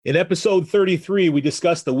In episode 33, we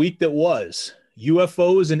discussed the week that was,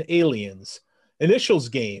 UFOs and aliens, initials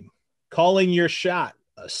game, calling your shot,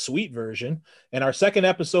 a sweet version, and our second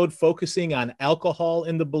episode focusing on alcohol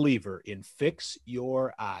and the believer in Fix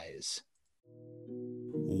Your Eyes.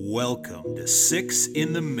 Welcome to Six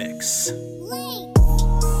in the Mix.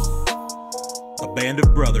 A band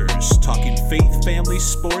of brothers talking faith, family,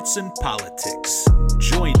 sports, and politics.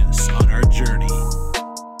 Join us on our journey.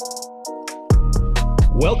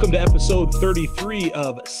 Welcome to episode 33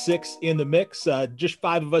 of Six in the Mix. Just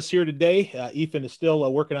five of us here today. Ethan is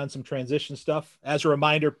still working on some transition stuff. As a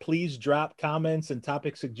reminder, please drop comments and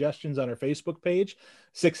topic suggestions on our Facebook page,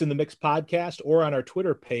 Six in the Mix Podcast, or on our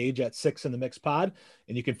Twitter page at Six in the Mix Pod.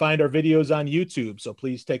 And you can find our videos on YouTube, so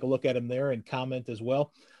please take a look at them there and comment as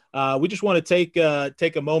well. We just want to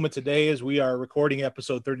take a moment today as we are recording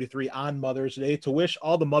episode 33 on Mother's Day to wish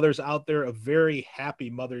all the mothers out there a very happy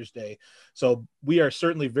Mother's Day. So we are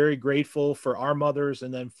certainly very grateful for our mothers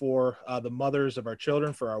and then for the mothers of our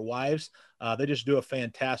children, for our wives. They just do a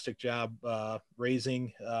fantastic job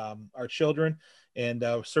raising our children, and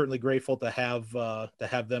certainly grateful to have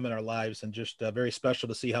them in our lives, and just very special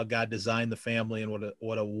to see how God designed the family and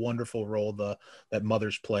what a wonderful role that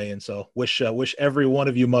mothers play. And so wish every one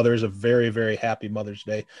of you mothers a very, very happy Mother's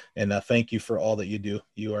Day, and thank you for all that you do.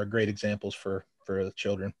 You are great examples for the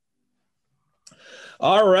children.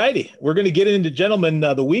 All righty, we're going to get into, gentlemen,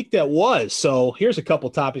 the week that was. So here's a couple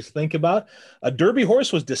topics to think about. A Derby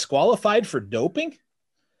horse was disqualified for doping.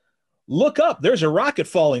 Look up, there's a rocket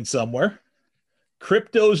falling somewhere.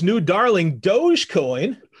 Crypto's new darling,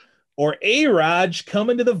 Dogecoin, or A-Raj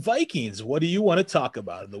coming to the Vikings. What do you want to talk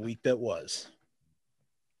about in the week that was?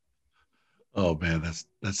 Oh man,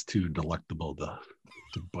 that's too delectable to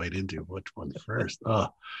bite into. Which one first? I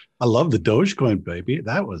love the Dogecoin, baby.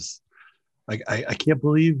 That was, I can't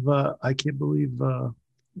believe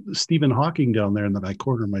Stephen Hawking down there in that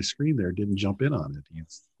corner of my screen there didn't jump in on it.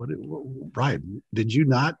 Brian, did you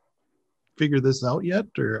not figure this out yet,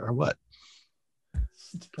 or what?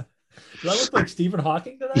 Do I look like Stephen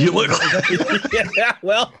Hawking today? You look like yeah,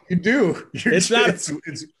 well, you do.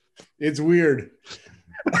 It's weird.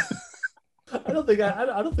 I don't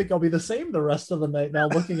think I'll be the same the rest of the night now,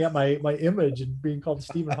 looking at my image and being called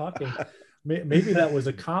Stephen Hawking. Maybe that was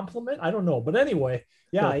a compliment. I don't know. But anyway,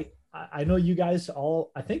 yeah, I know you guys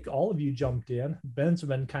all, I think all of you jumped in. Ben's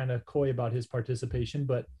been kind of coy about his participation,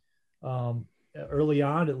 but early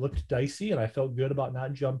on it looked dicey and I felt good about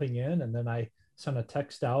not jumping in. And then I sent a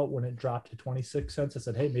text out when it dropped to 26 cents. I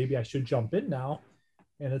said, hey, maybe I should jump in now.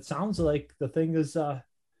 And it sounds like the thing is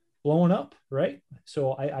blowing up, right?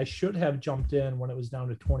 So I should have jumped in when it was down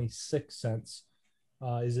to 26 cents.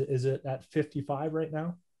 Is it at 55 right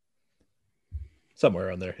now? Somewhere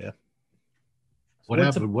around there, yeah. What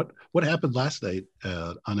happened? What happened last night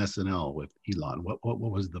on SNL with Elon? What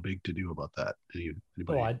was the big to do about that?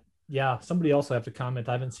 Anybody? Somebody else will have to comment.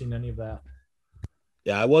 I haven't seen any of that.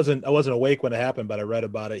 Yeah, I wasn't awake when it happened, but I read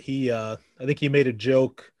about it. I think he made a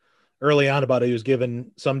joke early on about it. He was giving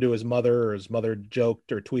some to his mother, or his mother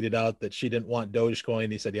joked or tweeted out that she didn't want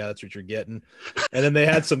Dogecoin. He said, yeah, that's what you're getting. And then they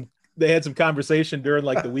had some conversation during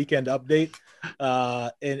like the weekend update.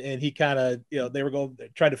 And he kind of, they were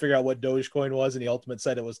trying to figure out what Dogecoin was. And he ultimately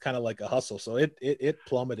said it was kind of like a hustle. So it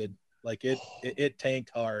plummeted, like it tanked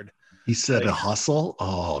hard. He said a hustle?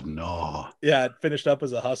 Oh no. Yeah, it finished up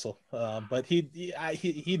as a hustle. But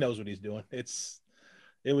he knows what he's doing.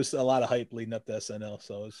 It was a lot of hype leading up to SNL,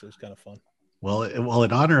 so it was kind of fun. Well,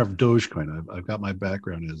 in honor of Dogecoin, I've got my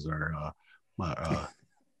background as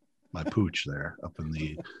my pooch there up in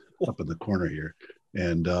the corner here,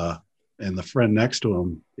 and the friend next to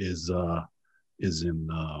him is Larry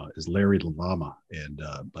LaLama, and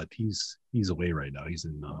but he's away right now.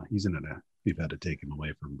 We've had to take him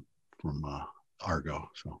away from Argo,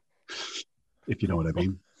 so if you know what I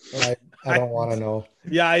mean. I don't want to know.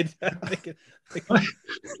 Yeah, I think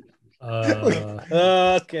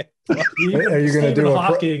okay. Are you going to do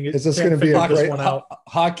Hawking? Is this going to be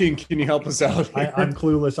Hawking? Can you help us out? I'm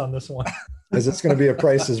clueless on this one. Is this going to be a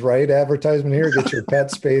Price is Right advertisement here? Get your pet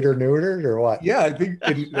spayed or neutered, or what? Yeah, I think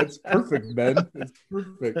that's perfect, Ben. That's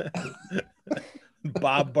perfect.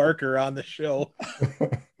 Bob Barker on the show.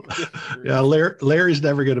 Yeah, Larry's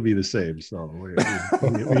never going to be the same. So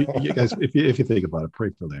you guys, if you think about it, pray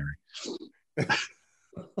for Larry.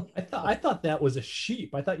 I thought that was a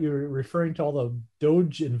sheep. I thought you were referring to all the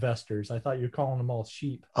Doge investors. I thought you were calling them all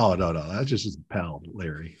sheep. Oh no, that's just his pal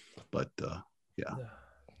Larry. But yeah.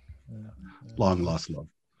 Long lost love.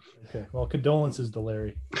 Okay, well, condolences to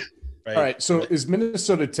Larry. Right. All right. So is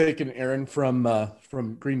Minnesota taking Aaron from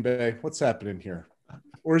Green Bay? What's happening here?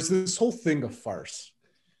 Or is this whole thing a farce?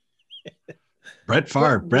 Brett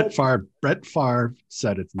Favre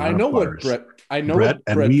said it's not. I know a what farce. Brett. I know Brett, what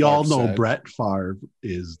and Brett we Favre all know said. Brett Favre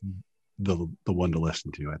is the one to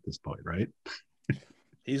listen to at this point, right?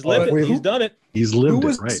 He's lived it. He's done it. He's lived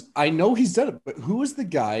it, right? I know he's done it, but who was the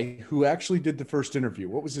guy who actually did the first interview?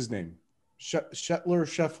 What was his name?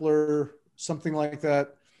 Scheffler, something like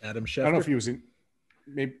that. Adam Schefter. I don't know if he was in.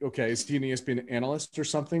 Maybe okay. Is he an ESPN analyst or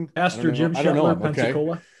something? Pastor Jim I don't know Scheffler, him. Okay.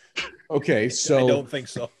 Pensacola. Okay, so I don't think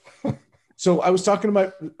so. So I was talking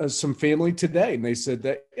about some family today, and they said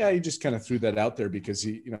that he just kind of threw that out there because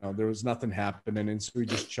there was nothing happening, and so he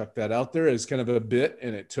just chucked that out there as kind of a bit,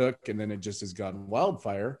 and it took, and then it just has gone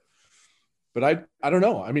wildfire. But I don't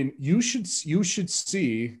know. I mean, you should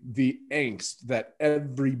see the angst that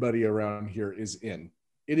everybody around here is in.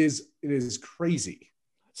 It is crazy.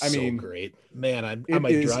 I mean, great, man. I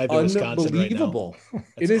might drive to Wisconsin right now.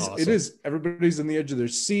 It is. Awesome. It is. Everybody's on the edge of their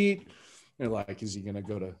seat. They're like, is he going to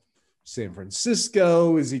go to San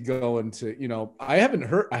Francisco? Is he going to, I hadn't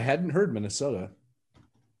heard Minnesota.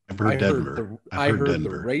 I've heard Denver. I've heard the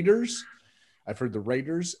Raiders. I've heard the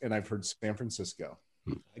Raiders, and I've heard San Francisco.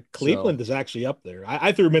 Cleveland is actually up there.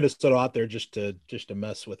 I threw Minnesota out there just to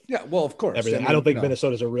mess with. Yeah, well, of course. Everything. I don't think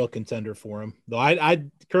Minnesota's a real contender for him, though. I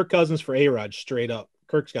Kirk Cousins for A-Rod straight up.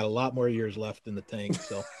 Kirk's got a lot more years left in the tank,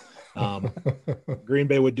 so Green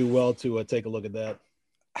Bay would do well to take a look at that.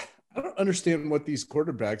 I don't understand what these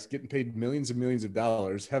quarterbacks getting paid millions and millions of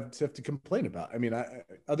dollars have to complain about. I mean,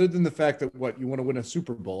 other than the fact that you want to win a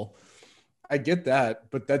Super Bowl, I get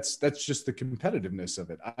that, but that's just the competitiveness of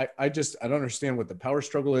it. I don't understand what the power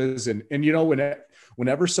struggle is. And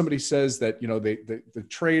whenever somebody says that, the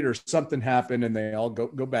trade or something happened and they all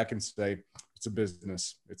go back and say, it's a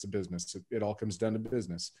business. It's a business. It all comes down to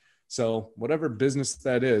business. So whatever business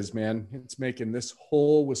that is, man, it's making this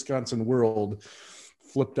whole Wisconsin world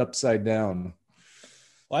flipped upside down.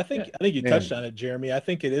 Well, I think you touched on it, Jeremy. I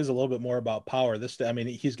think it is a little bit more about power.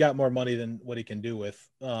 He's got more money than what he can do with.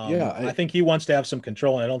 I think he wants to have some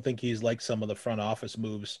control, and I don't think he's like some of the front office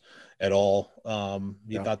moves at all.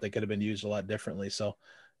 He thought they could have been used a lot differently. So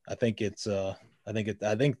I think I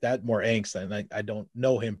think that more angst, and I don't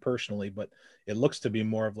know him personally, but it looks to be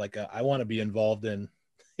more of like I want to be involved in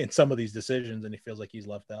some of these decisions, and he feels like he's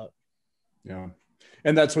left out. Yeah.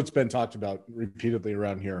 And that's what's been talked about repeatedly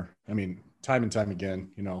around here. I mean, time and time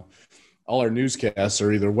again, all our newscasts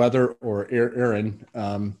are either weather or Aaron,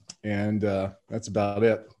 and that's about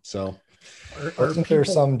it. So isn't there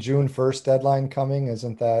some June 1st deadline coming?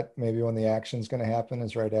 Isn't that maybe when the action's going to happen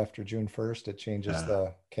is right after June 1st? It changes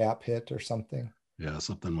the cap hit or something. Yeah,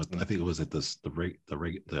 something with, I think it was at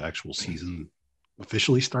the actual season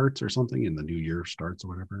officially starts or something, and the new year starts or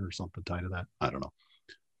whatever, or something tied to that. I don't know.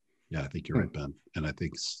 Yeah, I think you're right, Ben. And I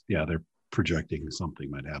think, they're projecting something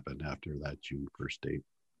might happen after that June 1st date.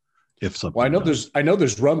 If something. Well, I know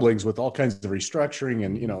there's rumblings with all kinds of restructuring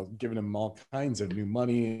and, giving them all kinds of new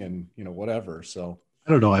money and, whatever. So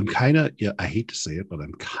I don't know. I'm kind of, I hate to say it, but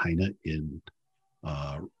I'm kind of in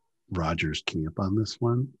Rodgers' camp on this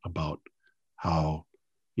one about how,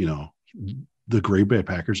 the Green Bay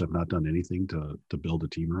Packers have not done anything to build a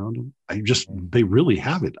team around them. They really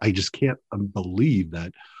haven't. I just can't believe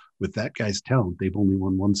that with that guy's talent, they've only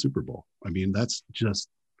won one Super Bowl. I mean, that's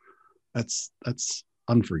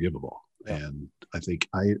unforgivable. Yeah. And I think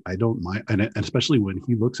I don't mind, and especially when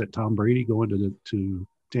he looks at Tom Brady going to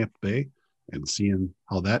Tampa Bay and seeing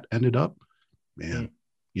how that ended up, man,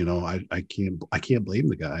 I can't blame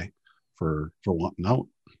the guy for wanting out.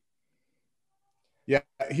 Yeah,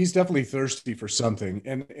 he's definitely thirsty for something.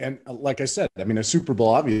 And like I said, I mean, a Super Bowl,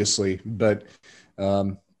 obviously, but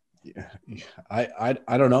I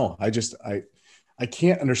don't know. I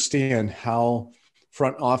can't understand how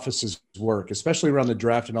front offices work, especially around the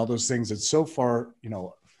draft and all those things. It's so far,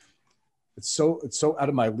 it's so out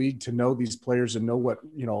of my league to know these players and know what,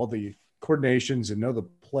 all the coordinations and know the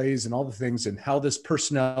plays and all the things and how this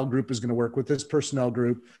personnel group is going to work with this personnel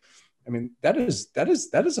group. I mean, that is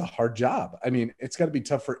a hard job. I mean, it's got to be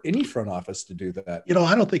tough for any front office to do that.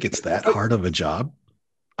 I don't think it's that hard of a job.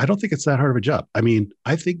 I mean,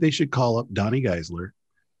 I think they should call up Donnie Geisler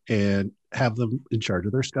and have them in charge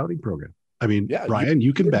of their scouting program. I mean, yeah, Ryan,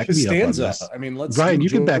 you can back me up on this. I mean, Ryan, you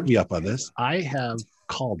can back me up on this. I have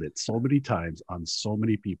called it so many times on so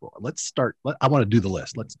many people. Let's start. I want to do the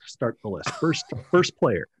list. Let's start the list. First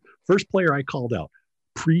player I called out,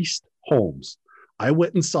 Priest Holmes. I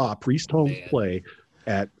went and saw Priest Holmes play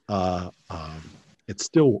at it's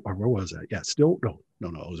still, or where was that? Yeah, still no,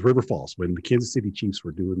 it was River Falls when the Kansas City Chiefs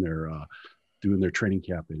were doing their training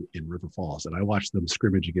camp in River Falls, and I watched them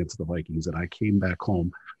scrimmage against the Vikings, and I came back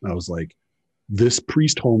home and I was like, This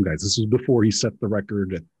Priest Home, guys, this was before he set the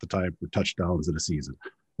record at the time for touchdowns in a season.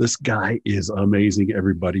 This guy is amazing.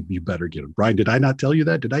 Everybody, you better get him. Brian, did I not tell you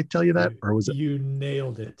that? Did I tell you that? Or was it? You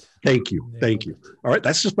nailed it. Thank you. Thank you. All right.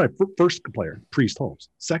 That's just my first player, Priest Holmes.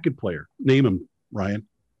 Second player, name him, Ryan.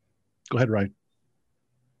 Go ahead, Ryan.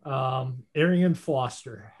 Arian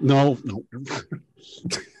Foster. No.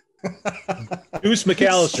 Deuce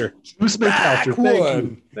McAllister. Deuce McAllister.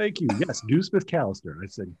 One. Thank you. Yes, Deuce McAllister. I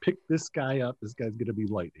said, pick this guy up. This guy's going to be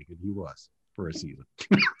lightning. And he was for a season.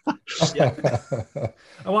 I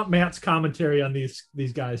want Matt's commentary on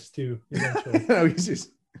these guys too. Eventually. No, he's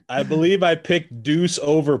just I believe I picked Deuce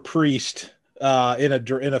over Priest in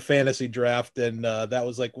a fantasy draft, and that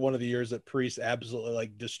was like one of the years that Priest absolutely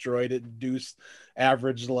like destroyed it. Deuce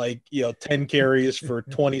averaged 10 carries for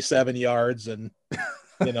 27 yards and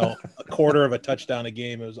a quarter of a touchdown a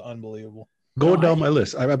game. It was unbelievable. Going down my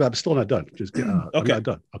list. I'm still not done. Just Okay. I'm not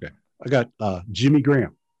done. Okay. I got Jimmy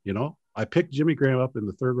Graham. I picked Jimmy Graham up in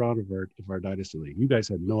the third round of our dynasty league. You guys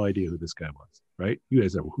had no idea who this guy was, right? You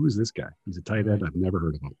guys said, well, who's this guy? He's a tight end. I've never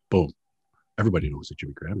heard of him. Boom. Everybody knows who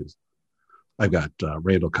Jimmy Graham is. I've got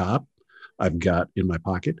Randall Cobb. I've got in my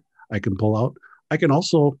pocket. I can pull out. I can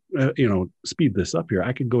also, speed this up here.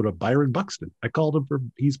 I can go to Byron Buxton. I called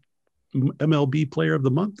him he's MLB Player of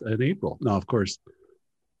the Month in April. Now, of course,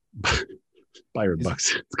 Byron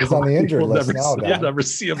Buxton. He's on the injured list now. I'll never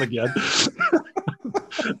see him again.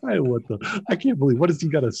 I can't believe, what has he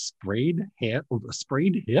got, a sprained hip?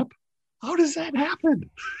 How does that happen?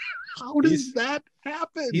 That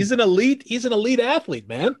happen? He's an elite athlete,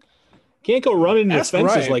 man. Can't go running into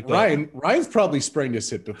fences Ryan. like that. Ryan's probably sprained his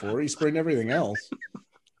hip before. He sprained everything else.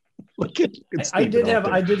 I did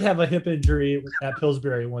have a hip injury at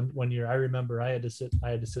Pillsbury one year. I remember I had to sit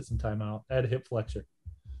some time out. I had a hip flexor.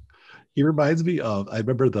 He reminds me of, I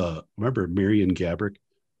remember Marion Gabrick,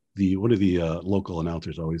 one of the local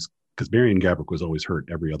announcers always, because Marion Gabrick was always hurt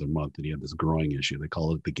every other month and he had this groin issue. They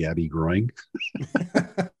call it the Gabby groin.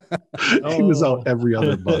 He was out every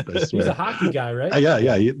other month. I swear. He's a hockey guy, right?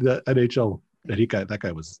 Yeah. The NHL. And that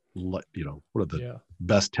guy was, one of the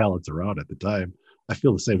best talents around at the time. I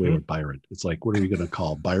feel the same way with Byron. It's like, what are we going to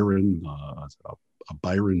call Byron? A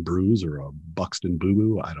Byron bruise or a Buxton boo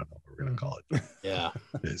boo? I don't know what we're going to call it. Yeah.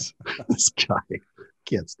 This guy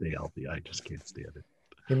can't stay healthy. I just can't stand it.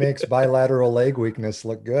 He makes bilateral leg weakness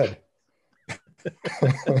look good.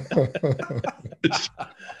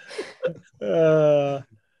 All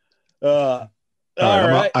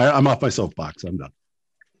right. I'm off my soapbox. I'm done.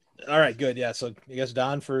 All right, good. Yeah, so I guess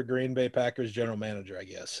Don for Green Bay Packers general manager, I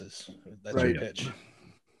guess that's right. your pitch.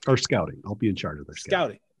 Or scouting. I'll be in charge of their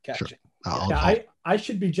scouting. Gotcha. Sure. I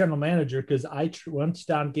should be general manager because once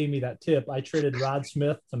Don gave me that tip, I traded Rod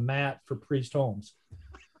Smith to Matt for Priest Holmes.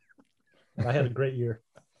 And I had a great year.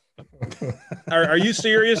 Are you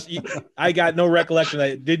serious? I got no recollection of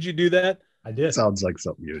that. Did you do that? I did. Sounds like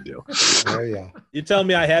something you would do. Oh, yeah. You telling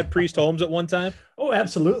me I had Priest Holmes at one time? Oh,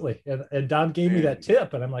 absolutely. And Don gave me that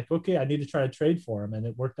tip, and I'm like, okay, I need to try to trade for him, and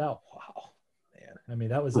it worked out. Wow, man. I mean,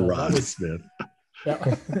 that was Smith.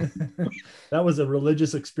 That was a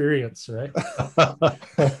religious experience, right?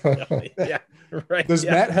 Yeah, right. Does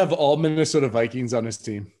yeah. Matt have all Minnesota Vikings on his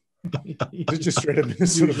team? It's just straight up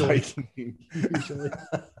Minnesota Viking. Usually.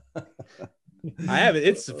 I haven't.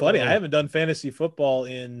 It's funny. I haven't done fantasy football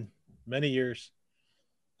in many years.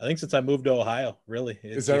 I think since I moved to Ohio, really.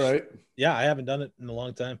 Is that right? Yeah, I haven't done it in a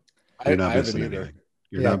long time. You're not I haven't missing either. anything.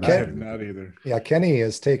 You're Yeah, not I missing have not either. Yeah, Kenny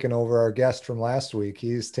has taken over, our guest from last week.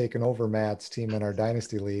 He's taken over Matt's team in our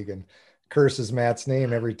dynasty league and curses Matt's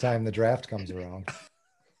name every time the draft comes around.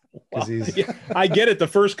 Well, he's yeah, I get it the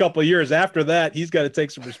first couple of years. After that, he's got to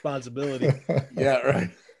take some responsibility. Yeah, right.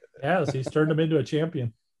 Yes, he's turned him into a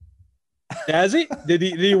champion. Has he? Did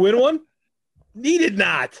he win one? He did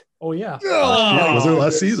not. Oh, yeah. Yeah, it was their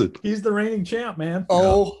last season. He's the reigning champ, man.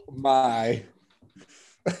 Oh my.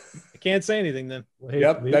 I can't say anything then. Well, hey,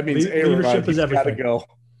 Yep, that means leadership is got to everything. go.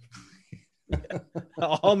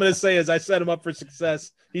 All I'm going to say is I set him up for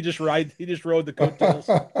success. He just rode the coattails.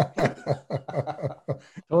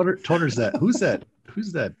 Toner's that. Who's that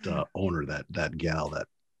owner? That gal.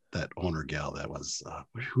 That owner gal. That was.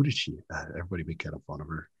 Who did she? Everybody be kind of fun of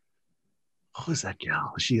her. Who was that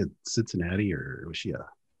gal? Was she a Cincinnati or was she a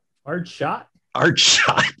Hard shot. Art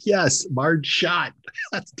Shot? Yes, Marge Shot.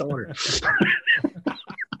 That's Toner.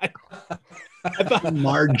 I thought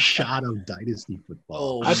Marge Shot of Dynasty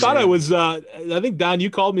football. I thought I was. I think Don, you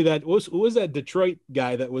called me that. Who was that Detroit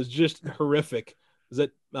guy that was just horrific? Was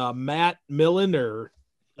it Matt Millen or?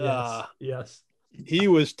 Yes. He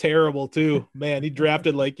was terrible too, man. He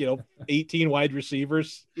drafted 18 wide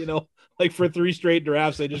receivers. Like for 3 straight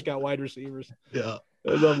drafts, they just got wide receivers. Yeah,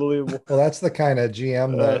 it was unbelievable. Well, that's the kind of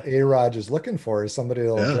GM that A-Rod is looking for, is somebody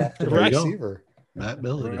that'll draft a receiver. Matt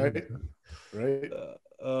Miller, right.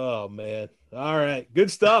 Oh man! All right,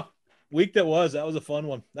 good stuff. Week that was a fun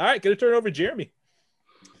one. All right, gonna turn it over to Jeremy.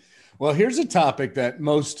 Well, here's a topic that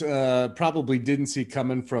most probably didn't see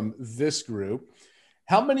coming from this group.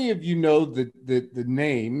 How many of you know the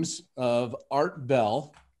names of Art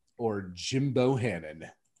Bell or Jim Bohannon?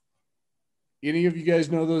 Any of you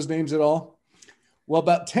guys know those names at all? Well,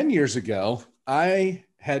 about 10 years ago, I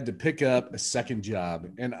had to pick up a second job,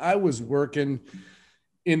 and I was working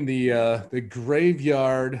in the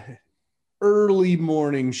graveyard early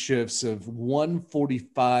morning shifts of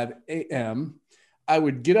 1:45 a.m. I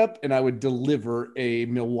would get up and I would deliver a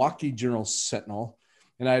Milwaukee Journal Sentinel,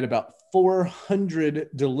 and I had about 400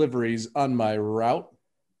 deliveries on my route.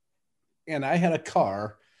 And I had a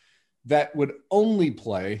car that would only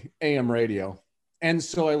play AM radio. And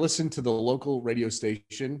so I listened to the local radio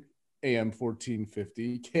station, AM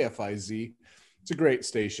 1450, KFIZ. It's a great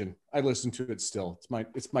station. I listen to it still.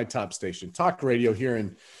 It's my top station. Talk radio here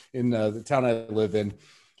in the town I live in.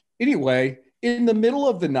 Anyway, in the middle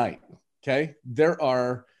of the night, okay, there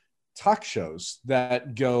are talk shows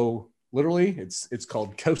that go literally, it's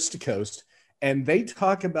called Coast to Coast, and they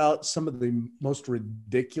talk about some of the most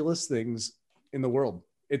ridiculous things in the world.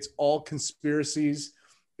 It's all conspiracies.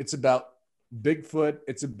 It's about Bigfoot.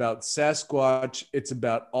 It's about Sasquatch. It's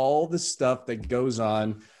about all the stuff that goes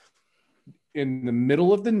on in the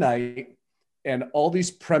middle of the night and all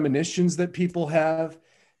these premonitions that people have.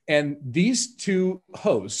 And these two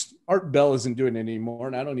hosts, Art Bell isn't doing it anymore,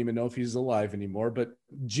 and I don't even know if he's alive anymore, but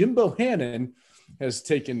Jim Bohannon has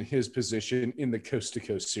taken his position in the Coast to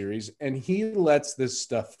Coast series, and he lets this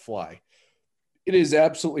stuff fly. It is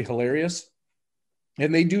absolutely hilarious.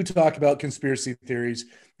 And they do talk about conspiracy theories.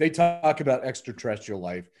 They talk about extraterrestrial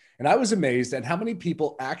life. And I was amazed at how many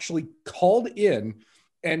people actually called in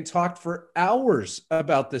and talked for hours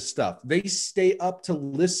about this stuff. They stay up to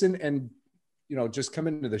listen and, just come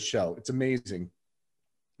into the show. It's amazing.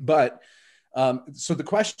 But so the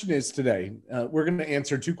question is today, we're going to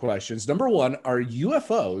answer 2 questions. Number 1, are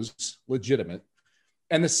UFOs legitimate?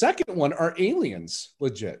 And the second one, are aliens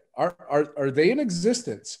legit? Are they in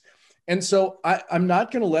existence? And so I'm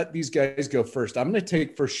not going to let these guys go first. I'm going to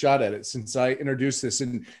take first shot at it since I introduced this.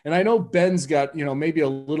 And I know Ben's got, maybe a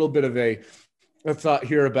little bit of a thought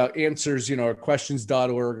here about answers, or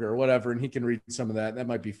questions.org or whatever, and he can read some of that. That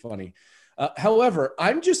might be funny. However,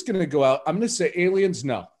 I'm just going to go out. I'm going to say aliens.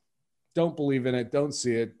 No, don't believe in it. Don't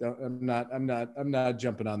see it. I'm not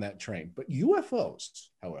jumping on that train. But UFOs,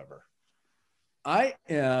 however, I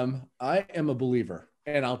am a believer,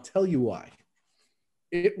 and I'll tell you why.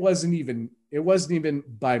 It wasn't even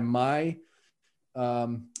by my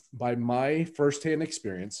firsthand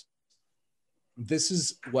experience. This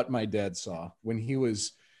is what my dad saw when he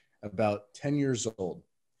was about 10 years old.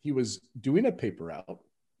 He was doing a paper route,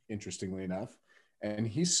 interestingly enough, and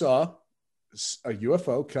he saw a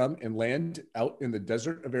UFO come and land out in the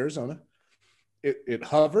desert of Arizona. It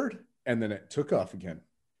hovered and then it took off again.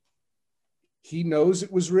 He knows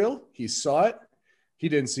it was real. He saw it. He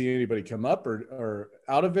didn't see anybody come up or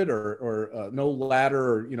out of it or no ladder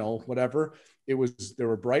or, whatever. There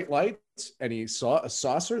were bright lights, and he saw a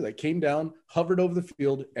saucer that came down, hovered over the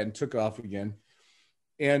field, and took off again.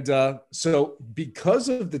 And so because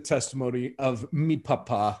of the testimony of me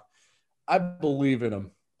papa, I believe in them.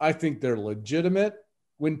 I think they're legitimate.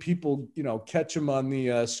 When people, catch them on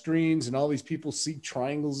the screens and all these people see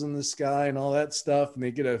triangles in the sky and all that stuff, and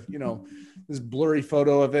they get this blurry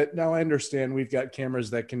photo of it. Now I understand we've got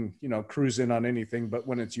cameras that can, cruise in on anything, but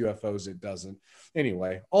when it's UFOs, it doesn't.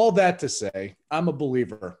 Anyway, all that to say, I'm a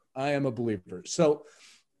believer. I am a believer. So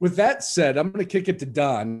with that said, I'm going to kick it to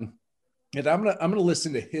Don, and I'm going to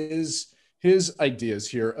listen to his ideas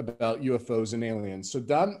here about UFOs and aliens. So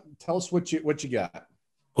Don, tell us what you got.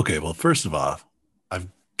 Okay. Well, first of all, I've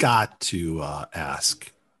got to ask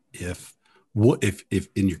if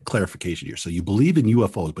in your clarification here, so you believe in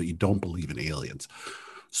UFOs, but you don't believe in aliens.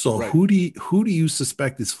 So right. Who do you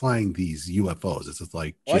suspect is flying these UFOs? Is it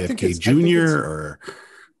like JFK Jr. or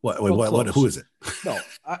what? What? Who is it? No,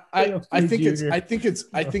 I think it's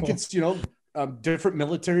different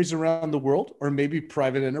militaries around the world, or maybe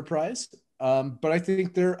private enterprise. But I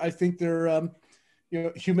think they're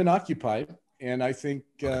human occupied. And I think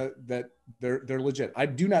that they're legit. I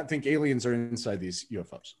do not think aliens are inside these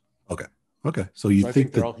UFOs. Okay. So you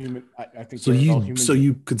think they're all human? I think so. All human. So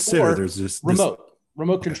you consider there's this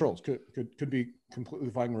remote controls could be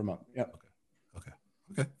completely flying remote. Yeah. Okay.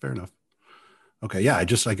 Okay, fair enough. Okay, yeah, I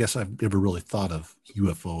guess I've never really thought of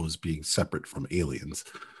UFOs being separate from aliens.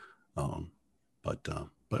 But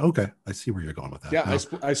okay, I see where you're going with that. Yeah, Now,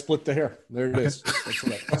 I split the hair. There it okay. is.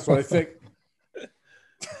 That's what I think.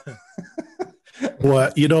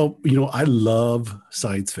 Well, I love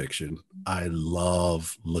science fiction. I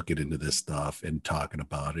love looking into this stuff and talking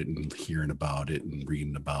about it and hearing about it and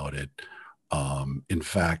reading about it. In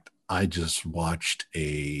fact, I just watched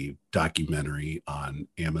a documentary on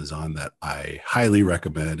Amazon that I highly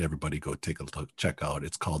recommend everybody go take a look, check out.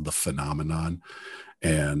 It's called The Phenomenon,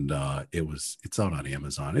 and it's out on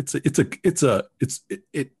Amazon.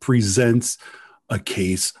 It presents a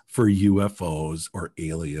case for UFOs or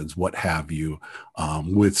aliens, what have you,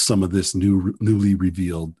 with some of this newly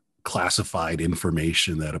revealed classified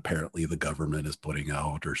information that apparently the government is putting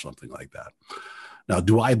out or something like that. Now,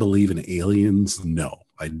 do I believe in aliens? No,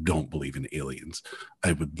 I don't believe in aliens.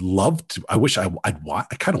 I would love to. I wish I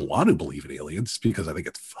kind of want to believe in aliens because I think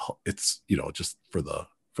it's just for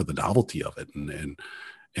the novelty of it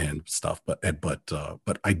and stuff. But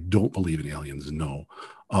I don't believe in aliens. No.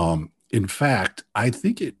 In fact, I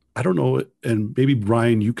think I don't know, and maybe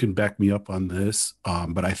Brian, you can back me up on this,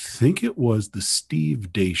 but I think it was the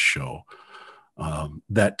Steve Deace show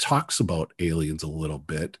that talks about aliens a little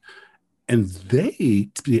bit. And they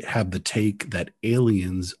have the take that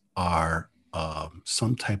aliens are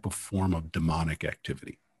some type of form of demonic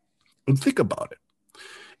activity. And think about it.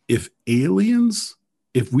 If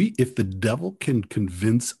the devil can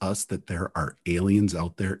convince us that there are aliens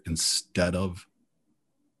out there instead of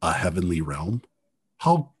a heavenly realm,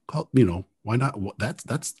 how why not? That's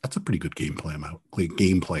a pretty good game plan,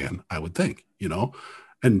 I would think,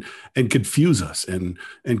 and confuse us and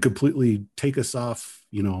completely take us off,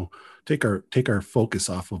 take our focus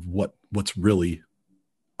off of what's really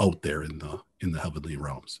out there in the heavenly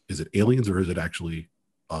realms. Is it aliens or is it actually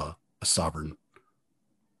a sovereign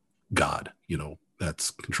God,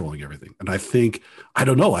 that's controlling everything? And I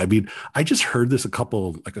don't know. I mean, I just heard this a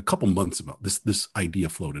couple months ago. This idea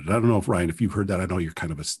floated. And I don't know if Ryan, if you've heard that. I know you're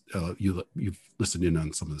kind of you've listened in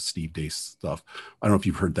on some of the Steve Deace stuff. I don't know if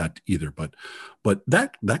you've heard that either, but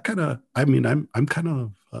that kind of, I mean, I'm kind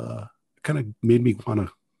of made me want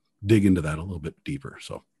to dig into that a little bit deeper.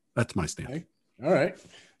 So that's my stance. Okay. All right.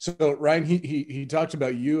 So Ryan, he talked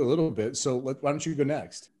about you a little bit. So why don't you go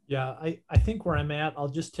next? Yeah, I think where I'm at, I'll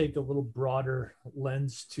just take a little broader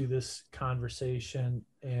lens to this conversation.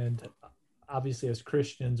 And obviously as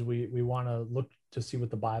Christians, we want to look to see what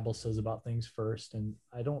the Bible says about things first. And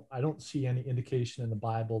I don't see any indication in the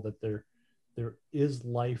Bible that there is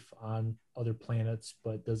life on other planets,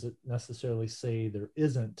 but does it necessarily say there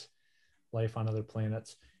isn't life on other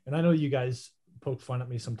planets? And I know you guys poke fun at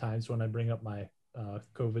me sometimes when I bring up my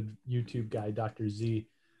COVID YouTube guy, Dr. Z,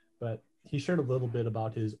 but he shared a little bit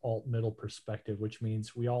about his alt-middle perspective, which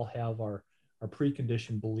means we all have our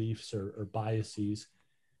preconditioned beliefs or biases.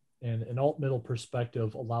 And an alt-middle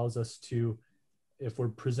perspective allows us to, if we're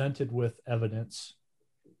presented with evidence,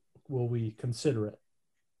 will we consider it,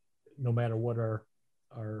 no matter what our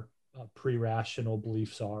pre-rational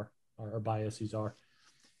beliefs are, our biases are.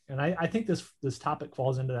 And I think this topic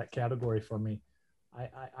falls into that category for me.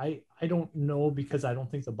 I don't know, because I don't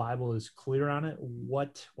think the Bible is clear on it,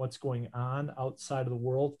 what's going on outside of the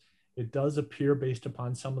world. It does appear, based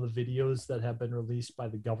upon some of the videos that have been released by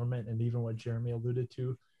the government and even what Jeremy alluded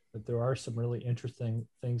to, that there are some really interesting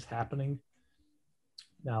things happening.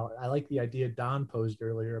 Now, I like the idea Don posed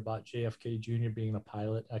earlier about JFK Jr. being a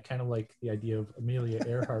pilot. I kind of like the idea of Amelia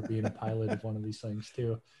Earhart being a pilot of one of these things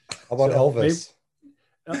too. How about Elvis?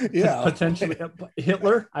 Yeah, potentially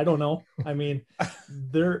Hitler. I don't know. I mean,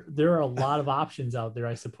 there are a lot of options out there,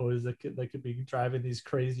 I suppose, that could be driving these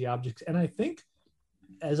crazy objects. And I think,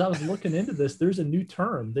 as I was looking into this, there's a new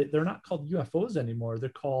term. They're not called UFOs anymore. They're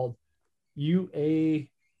called UAP,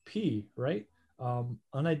 right?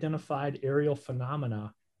 Unidentified aerial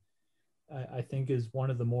phenomena, I think, is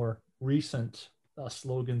one of the more recent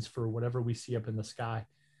slogans for whatever we see up in the sky.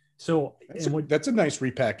 So that's a nice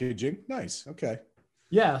repackaging. Nice. Okay.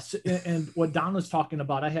 Yes, and what Don was talking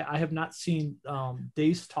about, I have not seen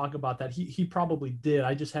Deace talk about that. He probably did.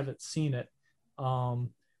 I just haven't seen it.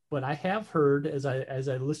 But I have heard, as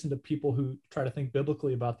I listen to people who try to think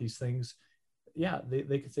biblically about these things, yeah,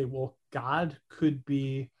 they could say, well, God could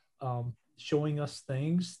be showing us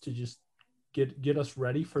things to just get us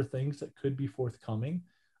ready for things that could be forthcoming.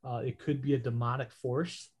 It could be a demonic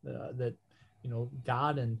force that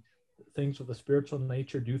God and things with a spiritual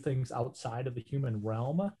nature do things outside of the human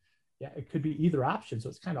realm. Yeah, it could be either option. So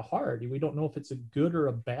it's kind of hard. We don't know if it's a good or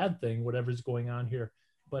a bad thing, whatever's going on here.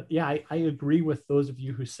 but yeah, I agree with those of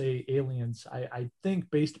you who say aliens. I think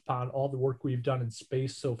based upon all the work we've done in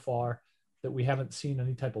space so far, that we haven't seen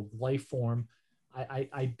any type of life form.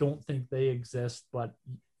 I don't think they exist, but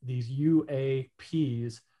these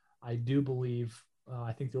UAPs, I do believe,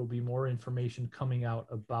 I think there will be more information coming out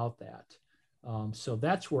about that. So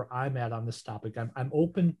that's where I'm at on this topic. I'm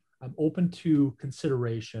open to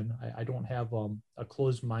consideration. I don't have a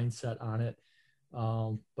closed mindset on it.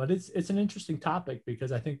 But it's an interesting topic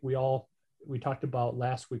because I think we talked about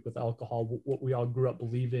last week with alcohol, what we all grew up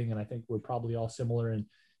believing. And I think we're probably all similar. And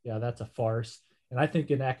yeah, that's a farce. And I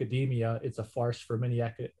think in academia, it's a farce for many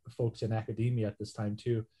folks in academia at this time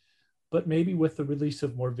too. But maybe with the release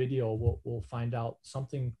of more video, we'll find out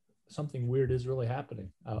something weird is really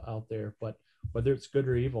happening out there. But whether it's good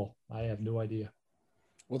or evil, I have no idea.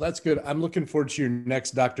 Well, that's good. I'm looking forward to your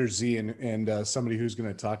next Dr. Z and somebody who's going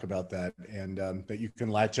to talk about that and that you can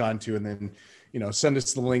latch on to, and then, send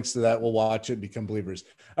us the links to that. We'll watch it, become believers.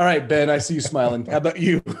 All right, Ben, I see you smiling. How about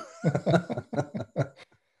you?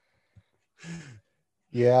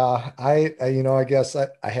 Yeah, I guess I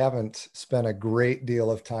haven't spent a great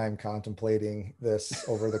deal of time contemplating this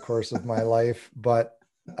over the course of my life, but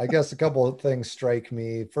I guess a couple of things strike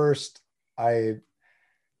me. First, kind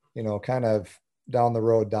of down the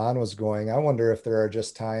road Don was going, I wonder if there are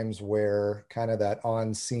just times where kind of that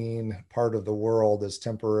unseen part of the world is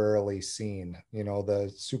temporarily seen,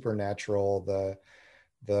 the supernatural,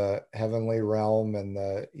 the heavenly realm and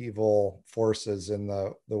the evil forces in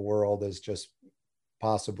the world is just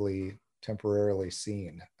possibly temporarily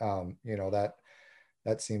seen. That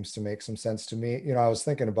seems to make some sense to me. I was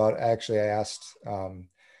thinking about, actually, I asked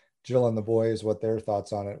Jill and the boys what their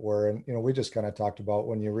thoughts on it were. And, we just kind of talked about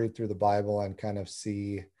when you read through the Bible and kind of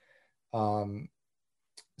see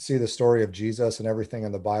the story of Jesus and everything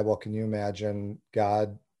in the Bible. Can you imagine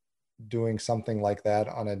God doing something like that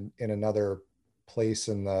in another place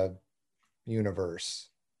in the universe?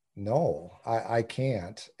 No, I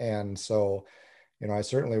can't. And so, I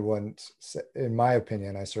certainly wouldn't, in my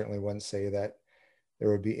opinion, I certainly wouldn't say that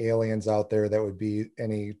there would be aliens out there that would be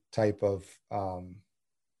any type of,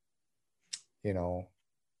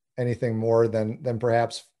 anything more than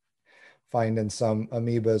perhaps finding some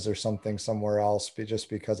amoebas or something somewhere else, just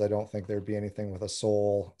because I don't think there'd be anything with a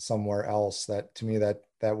soul somewhere else. That, to me, that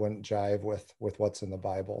wouldn't jive with what's in the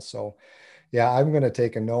Bible. So yeah, I'm going to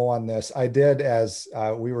take a no on this. I did, as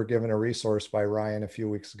we were given a resource by Ryan a few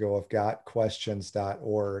weeks ago of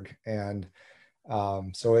gotquestions.org. And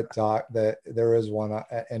so it talked that there is one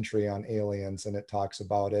entry on aliens, and it talks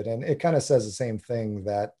about it. And it kind of says the same thing,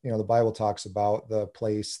 that, the Bible talks about the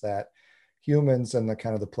place that humans and the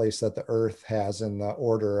kind of the place that the earth has in the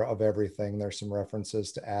order of everything. There's some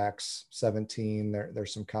references to Acts 17.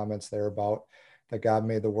 There's some comments there about that God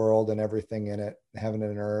made the world and everything in it, heaven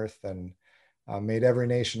and earth, and made every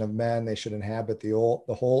nation of men. They should inhabit the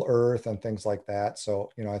whole earth and things like that. So,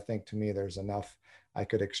 I think, to me, there's enough I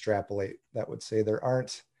could extrapolate that would say there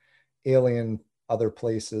aren't alien other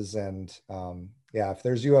places. And if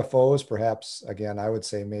there's UFOs, perhaps, again, I would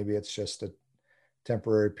say maybe it's just a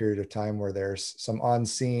temporary period of time where there's some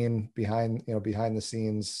unseen behind the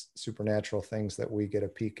scenes supernatural things that we get a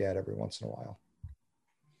peek at every once in a while.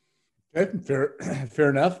 Okay, fair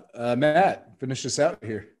enough. Matt, finish us out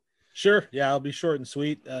here. Sure. Yeah, I'll be short and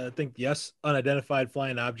sweet. I think, yes, unidentified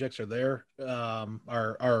flying objects are there,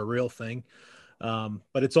 are a real thing.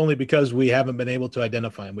 But it's only because we haven't been able to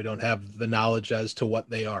identify them. We don't have the knowledge as to what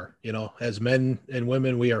they are. As men and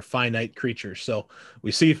women, we are finite creatures. So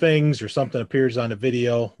we see things or something appears on a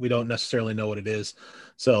video. We don't necessarily know what it is.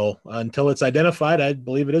 So until it's identified, I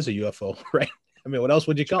believe it is a UFO, right? I mean, what else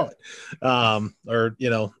would you call it? Or,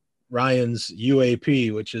 Ryan's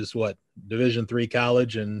UAP, which is what, Division III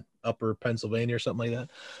college in Upper Pennsylvania or something like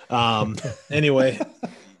that. Anyway,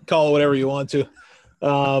 call it whatever you want to.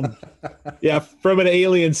 Yeah, from an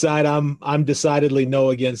alien side, I'm decidedly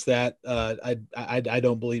no against that. I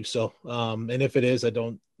don't believe so. And if it is, I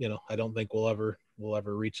don't think we'll ever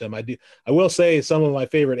reach them. I will say some of my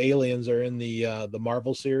favorite aliens are in the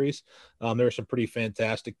Marvel series. There are some pretty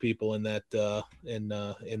fantastic people in that in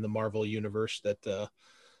the Marvel universe that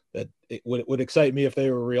it would excite me if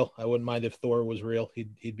they were real. I wouldn't mind if Thor was real.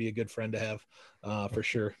 He'd be a good friend to have, for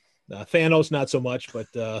sure. Thanos, not so much,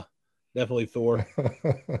 but definitely Thor.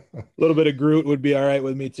 A little bit of Groot would be all right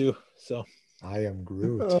with me too. So I am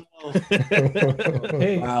Groot.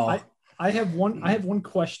 Hey, wow. I have one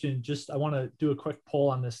question. I want to do a quick poll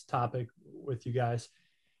on this topic with you guys.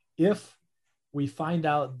 If we find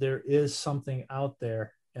out there is something out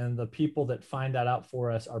there, and the people that find that out for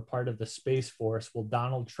us are part of the Space Force, will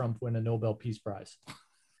Donald Trump win a Nobel Peace Prize?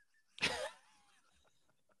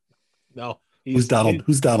 No. Who's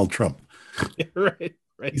Donald Trump? Right.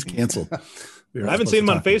 He's canceled. I haven't seen him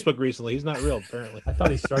on Facebook recently. He's not real, apparently. I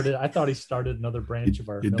thought he started another branch of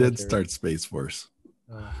our He military. did start Space Force.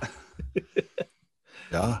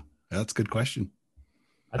 Yeah, that's a good question.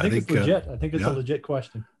 I think it's legit. I think it's a legit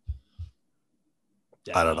question.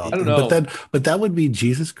 I don't know. But that would mean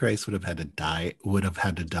Jesus Christ would have had to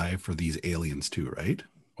die for these aliens too, right?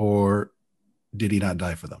 Or did he not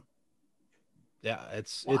die for them? Yeah,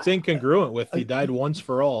 it's incongruent with he died once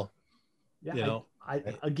for all. Yeah,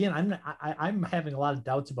 I'm having a lot of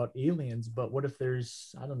doubts about aliens, but what if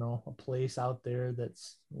there's, I don't know, a place out there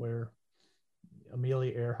that's where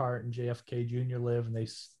Amelia Earhart and JFK Jr. live, and they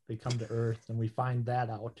come to Earth, and we find that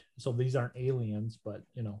out. So these aren't aliens, but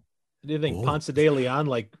Do you think Ponce de Leon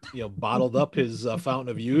bottled up his fountain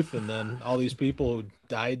of youth, and then all these people who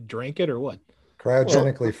died drank it, or what?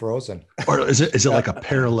 Cryogenically frozen. Or is it like a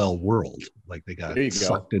parallel world? Like they got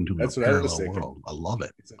sucked into That's a parallel world. I love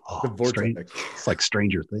it. It's like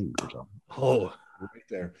Stranger Things or something. Oh, right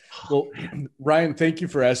there. Well, Ryan, thank you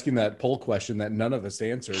for asking that poll question that none of us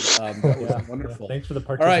answered. That was wonderful. Thanks for the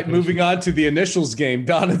participation. All right, moving on to the initials game.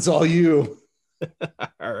 Don, it's all you.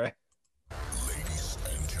 All right.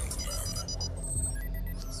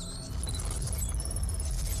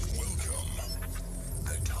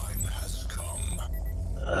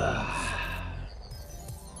 I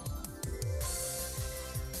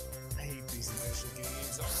hate these initial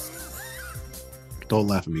games. Don't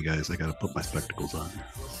laugh at me, guys. I gotta put my spectacles on.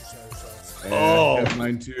 Oh,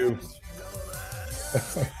 mine too.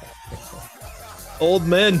 Old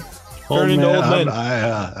men. Turning into old men.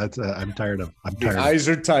 I'm tired of. The eyes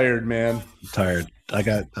are tired, man. I'm tired. I've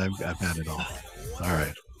had it all. All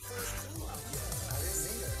right.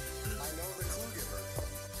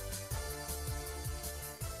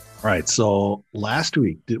 All right. So last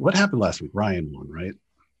week, what happened last week? Ryan won, right?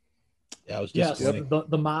 Yeah, I was just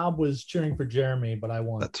the mob was cheering for Jeremy, but I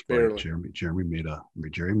won. That's right. Jeremy made a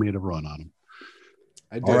run on him.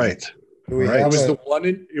 I did. All right. It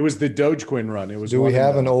was the Dogecoin run. Do we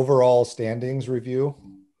have an overall standings review?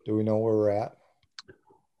 Do we know where we're at?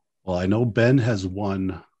 Well, I know Ben has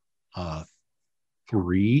won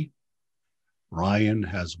 3. Ryan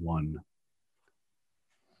has won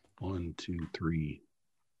 1, 2, 3.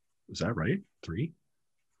 Is that right? 3.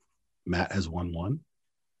 Matt has won 1.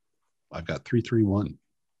 I've got 3, 3, 1.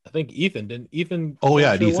 I think Ethan didn't. Ethan. Oh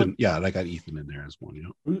yeah, Ethan. One? Yeah, I got Ethan in there as one.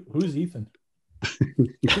 Who's Ethan?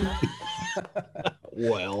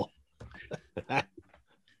 Well.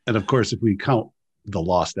 And of course, if we count the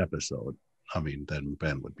lost episode, then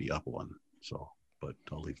Ben would be up 1. So, but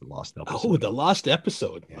I'll leave the lost episode. Oh, the lost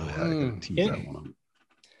episode. Yeah, I had to tease that one.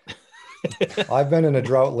 I've been in a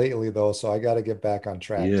drought lately, though, so I got to get back on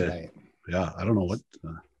track tonight. Yeah, I don't know what.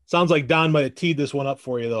 Sounds like Don might have teed this one up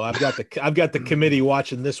for you, though. I've got the committee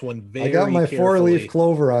watching this one very. I got my carefully. 4-leaf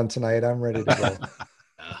clover on tonight. I'm ready to go.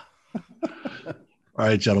 All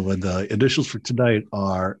right, gentlemen. The initials for tonight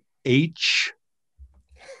are H.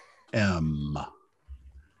 M.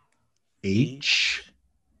 H.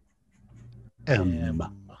 M.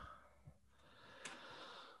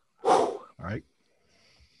 All right.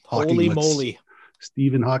 Holy moly.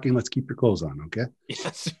 Stephen Hawking, let's keep your clothes on, okay?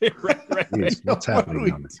 Yes, right. Yes, what's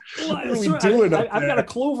happening on this? What are we doing? I've got a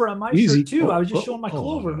clover on my shirt too. I was just showing my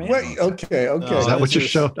clover, man. Wait, okay. Is that what you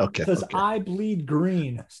showed? Okay. Because I bleed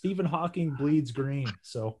green. Stephen Hawking bleeds green.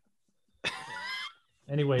 So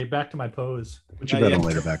anyway, back to my pose. Put your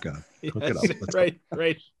ventilator back on. Hook it up. Let's right.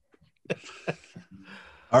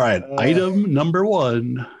 All right. Item number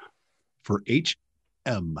 1 for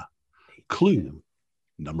HM. Clue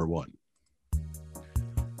number 1.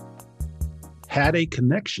 Had a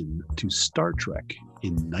connection to Star Trek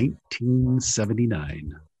in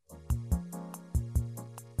 1979.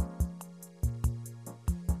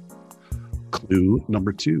 Clue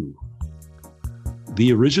number 2.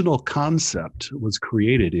 The original concept was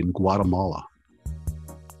created in Guatemala.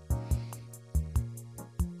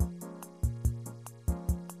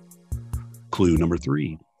 Clue number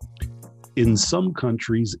 3. In some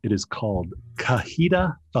countries, it is called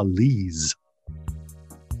cajita feliz.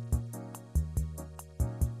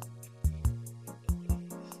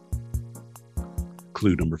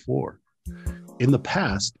 Clue number 4. In the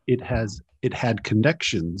past, it had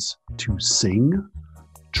connections to Sing,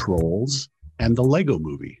 Trolls, and the Lego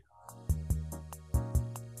Movie.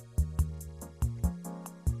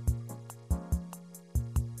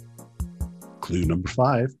 Clue number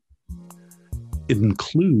 5. It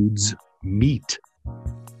includes meat.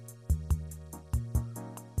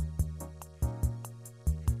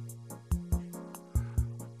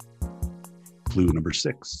 Clue number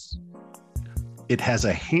 6. It has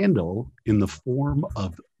a handle in the form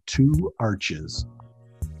of 2 arches.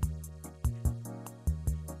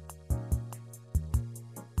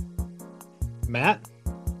 Matt?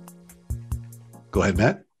 Go ahead,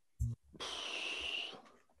 Matt.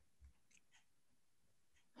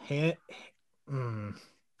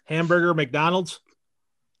 Hamburger, McDonald's?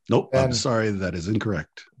 Nope, I'm Ben. sorry, that is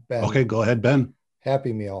incorrect. Ben, Okay, go ahead, Ben.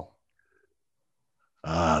 Happy Meal.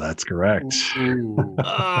 That's correct. Ooh.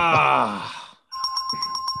 Ah,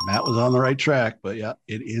 Matt was on the right track, but yeah,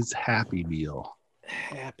 it is Happy Meal.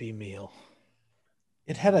 Happy Meal.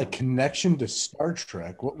 It had a connection to Star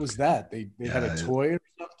Trek. What was that? They had a Yeah. toy or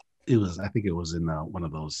something? It was, I think it was in one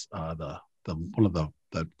of those one of the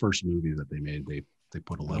first movies that they made. They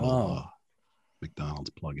put a little Oh. McDonald's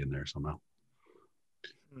plug in there somehow.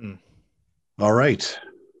 Hmm. All right,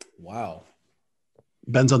 Wow.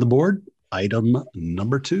 Ben's on the board. Item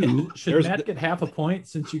number 2. Should There's Matt the- get half a point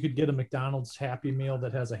since you could get a McDonald's Happy Meal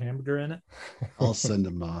that has a hamburger in it? I'll send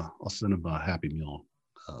him a Happy Meal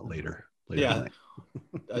later. Yeah.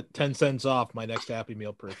 Tonight. 10 cents off my next Happy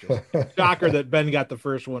Meal purchase. Shocker that Ben got the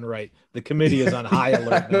first one right. The committee is on high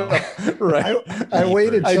alert now. Right. I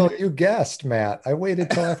waited till you guessed, Matt. I waited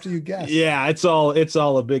till after you guessed. Yeah, it's all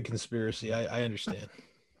a big conspiracy. I understand.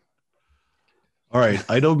 All right,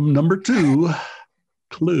 item number 2.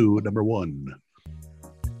 Clue number 1.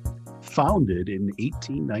 Founded in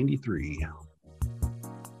 1893.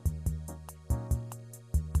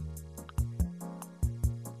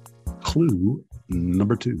 Clue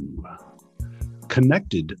number 2.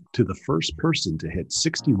 Connected to the first person to hit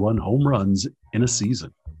 61 home runs in a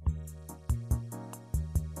season.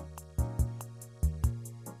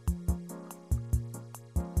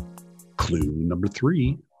 Clue number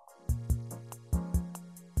 3.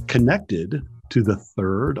 Connected to the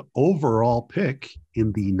 3rd overall pick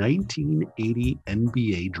in the 1980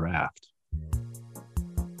 NBA draft.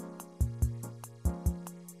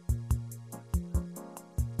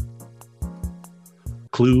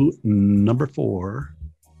 Clue number 4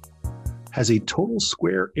 has a total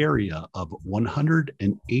square area of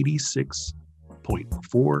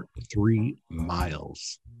 186.43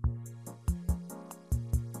 miles.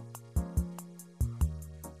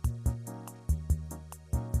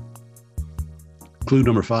 Clue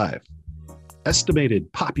number 5.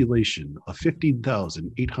 Estimated population of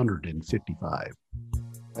 15,855.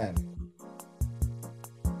 Ben,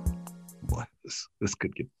 Boy, this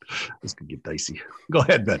could get dicey. Go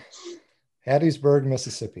ahead, Ben. Hattiesburg,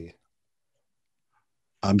 Mississippi.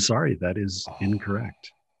 I'm sorry, that is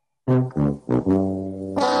incorrect. Well,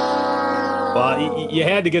 you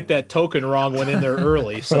had to get that token wrong one in there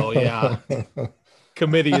early. So, yeah,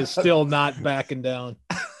 committee is still not backing down.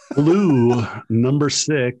 Clue number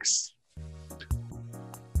 6.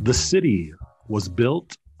 The city was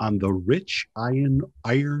built on the rich iron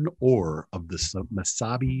ore of the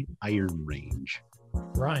Mesabi Iron Range.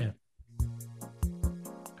 Ryan,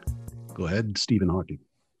 Go ahead, Stephen Hawking.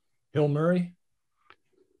 Hill Murray,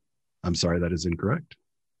 I'm sorry, that is incorrect.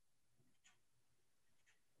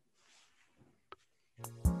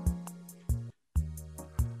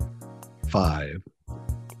 Five,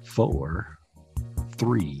 4,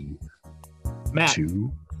 3, Matt,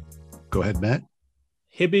 2. Go ahead, Matt.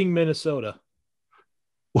 Hibbing, Minnesota.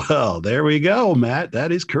 Well, there we go, Matt.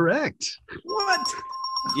 That is correct. What?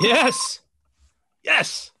 Yes.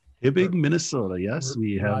 Yes. Hibbing, Minnesota. Yes,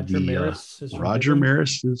 we have Roger the Maris is from Roger Hibbing.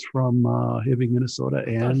 Maris is from Hibbing, Minnesota,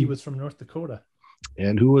 I thought he and was from North Dakota.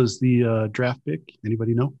 who was the draft pick?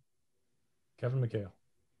 Anybody know? Kevin McHale.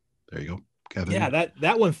 There you go, Kevin. Yeah,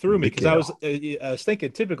 that one threw me because Mikhail. I was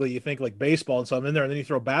thinking typically you think like baseball and so I'm in there and then you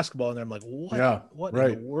throw basketball in there. I'm like, what? Yeah, what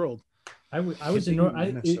right. in the world? I was in Hibbing, North.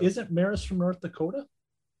 Minnesota. Isn't Maris from North Dakota?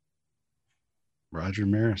 Roger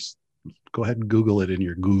Maris. Go ahead and Google it in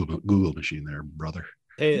your Google machine there, brother.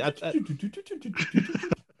 Hey, I think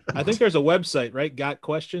there's a website, right? Got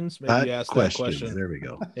questions? Maybe you ask that question. There we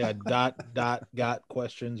go. Yeah, got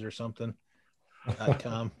questions or something.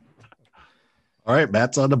 .com. All right,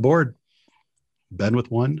 Matt's on the board. Ben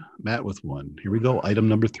with 1, Matt with 1. Here we go. Item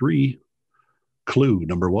number 3. Clue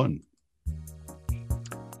number 1.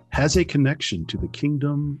 Has a connection to the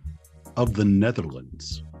Kingdom of the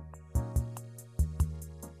Netherlands.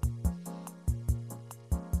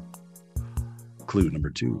 Clue number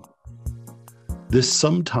 2. This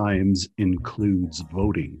sometimes includes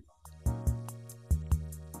voting.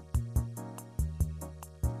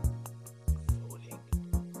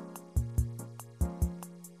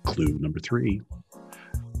 Clue number 3.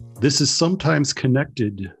 This is sometimes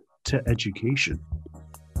connected to education.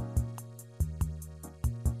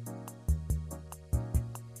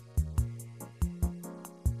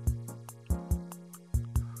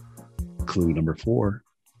 Clue number 4.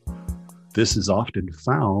 This is often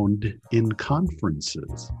found in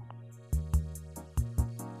conferences.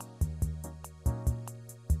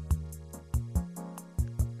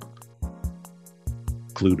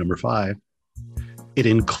 Clue number 5. It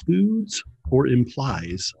includes or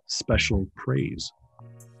implies special praise.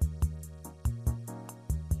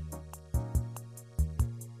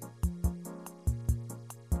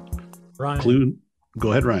 Ryan, Clue.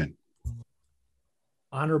 Go ahead, Ryan.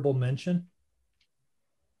 honorable mention.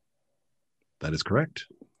 That is correct.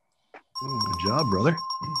 Good job, brother.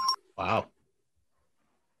 Wow.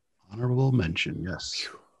 Honorable mention, yes.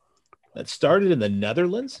 That started in the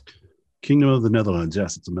Netherlands? Kingdom of the Netherlands,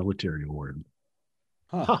 yes, it's a military award.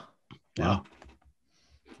 Huh. Yeah.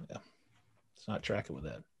 It's not tracking with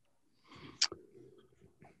that.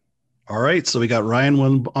 All right, so we got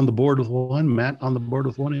Ryan on the board with 1, Matt on the board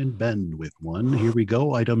with 1, and Ben with 1. Here we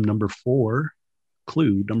go. Item number 4,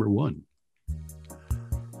 clue number 1.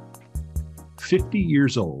 50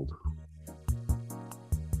 years old.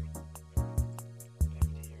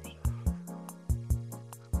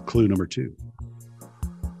 Clue number 2.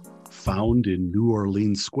 Found in New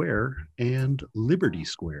Orleans Square and Liberty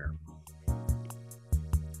Square.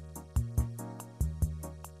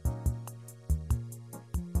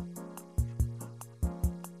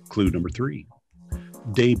 Clue number 3.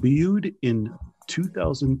 Debuted in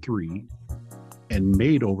 2003 and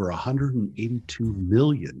made over 182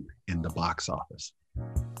 million in the box office.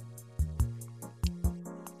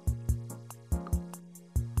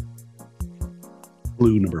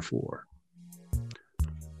 Clue number 4.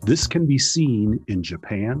 This can be seen in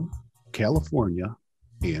Japan, California,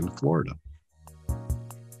 and Florida.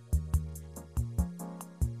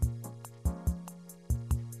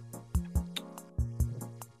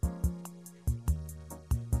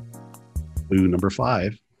 Clue number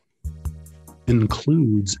 5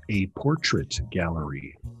 includes a portrait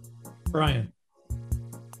gallery. Ryan,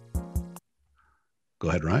 Go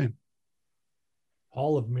ahead, Ryan.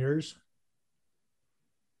 Hall of Mirrors.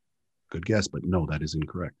 Good guess, but no, that is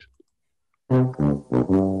incorrect. All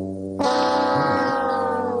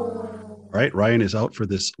right, Ryan is out for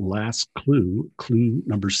this last clue, clue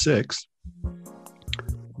number 6.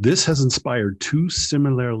 This has inspired 2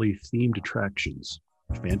 similarly themed attractions,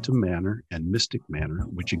 Phantom Manor and Mystic Manor,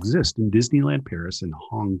 which exist in Disneyland Paris and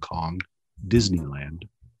Hong Kong Disneyland,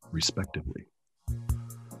 respectively.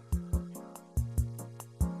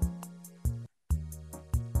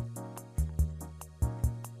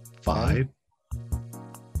 Five.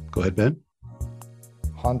 Go ahead, Ben.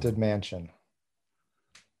 Haunted Mansion.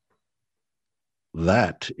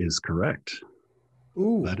 That is correct.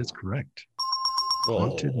 Ooh. That is correct. Whoa,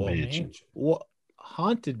 Haunted whoa, Mansion. What?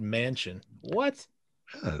 Haunted Mansion? What?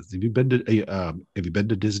 Have you been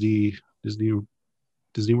to Disney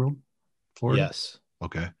World, Florida? Yes.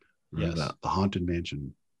 Okay. Remember Yes. that the Haunted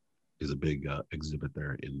Mansion is a big exhibit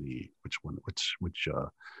there in the which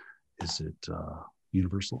is it?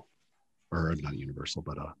 Universal, or not Universal,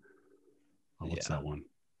 but what's that one?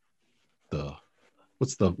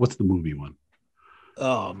 What's the movie one?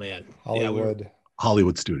 Oh man.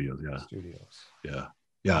 Hollywood Studios. Yeah. Studios. Yeah.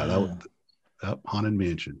 That Haunted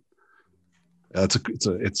Mansion.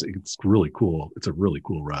 It's really cool. It's a really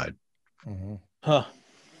cool ride. Mm-hmm. Huh.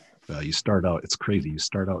 You start out. It's crazy. You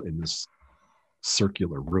start out in this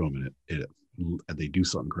circular room, and they do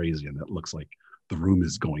something crazy, and it looks like the room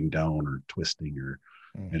is going down or twisting,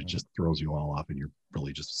 and it just throws you all off, and you're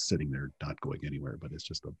really just sitting there, not going anywhere. But it's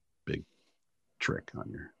just a big trick on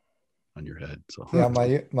your head. So Yeah,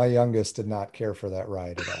 my youngest did not care for that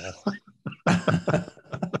ride at all.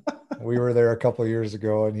 We were there a couple of years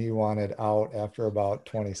ago, and he wanted out after about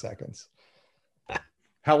 20 seconds.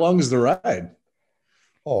 How long is the ride?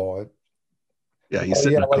 Oh, yeah, you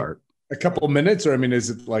sit in a cart. A couple of minutes, or I mean, is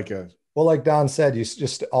it like a? Well, like Don said, you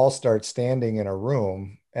just all start standing in a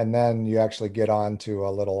room, and then you actually get onto a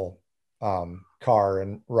little car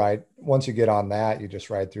and ride. Once you get on that, you just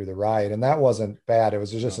ride through the ride, and that wasn't bad. It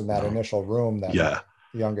was just in that initial room that the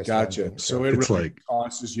youngest. Gotcha. So it really like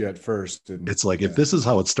tosses you at first. And, it's like if this is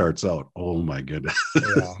how it starts out, oh my goodness.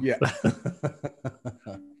 Yeah.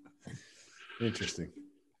 Interesting.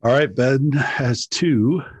 All right, Ben has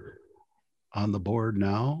 2 on the board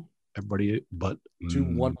now. Everybody but 2,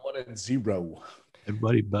 1, 1, and 0.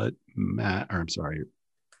 Everybody but Matt, or I'm sorry,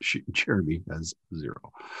 Jeremy has 0.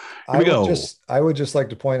 Here we go. I would just like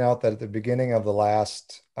to point out that at the beginning of the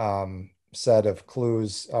last set of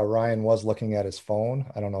clues, Ryan was looking at his phone.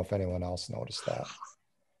 I don't know if anyone else noticed that.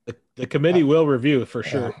 The committee will review for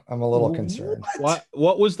sure. I'm a little concerned.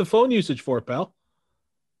 What was the phone usage for, pal?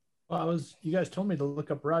 Well, you guys told me to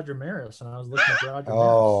look up Roger Maris, and I was looking up Roger Maris.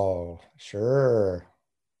 Oh, sure.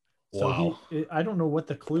 So Wow. I don't know what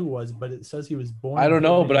the clue was, but it says he was born. I in don't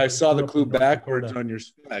know, Hibbing, but I but saw grew the up clue in North backwards Dakota. on your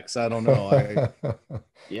specs. I don't know.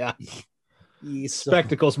 Yeah.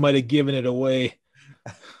 Spectacles might have given it away.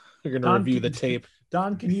 We're going to Don, review the tape.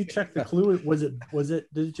 Don, can you check the clue? Was it?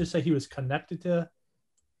 Did it just say he was connected to?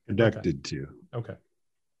 Connected to. Okay.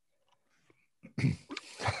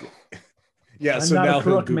 Yeah, I'm so not now a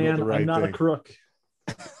crook, he'll Google man. the right I'm not thing. a crook.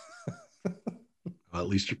 Well, at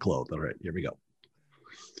least you're close. All right, here we go.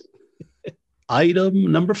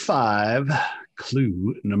 Item number 5,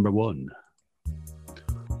 clue number 1.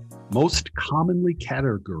 Most commonly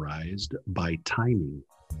categorized by timing.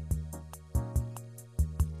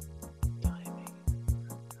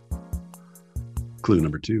 Clue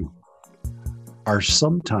number 2. Are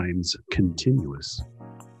sometimes continuous.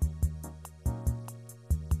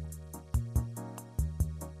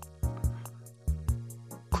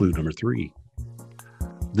 Clue number 3.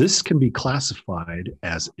 This can be classified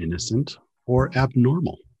as innocent or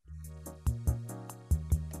abnormal.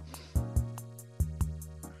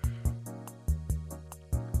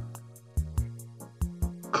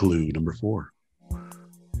 Clue number 4.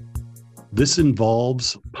 This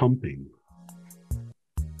involves pumping.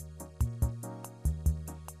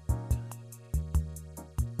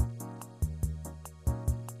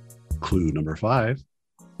 Clue number 5.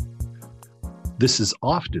 This is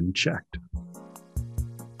often checked.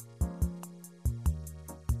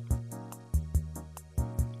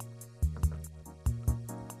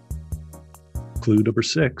 Clue number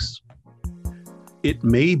 6. It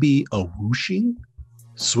may be a whooshing,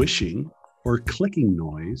 swishing, or clicking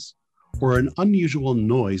noise, or an unusual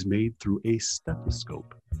noise made through a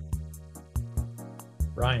stethoscope.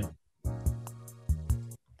 Ryan,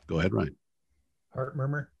 Go ahead, Ryan. heart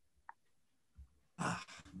murmur.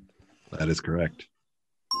 That is correct.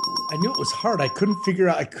 I knew it was hard. I couldn't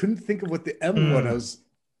think of what the M one was.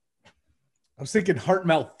 I was thinking heart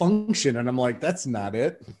malfunction, and I'm like, that's not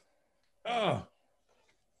it. Oh.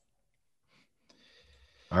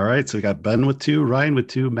 All right, so we got Ben with 2, Ryan with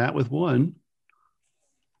 2, Matt with 1.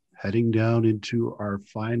 Heading down into our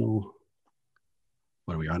final,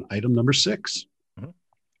 what are we on? Item number 6. Mhm.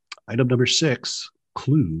 Item number 6,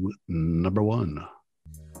 clue number 1.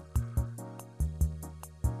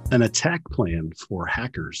 An attack plan for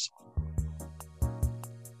hackers.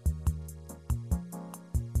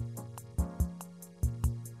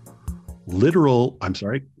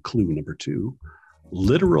 Clue number 2.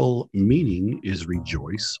 Literal meaning is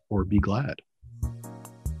rejoice or be glad.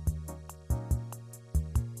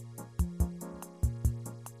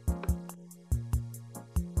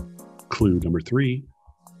 Clue number 3.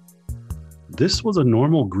 This was a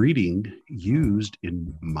normal greeting used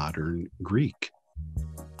in modern Greek.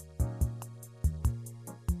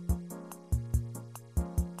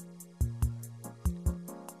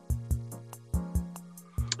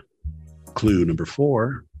 Clue number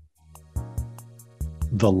 4.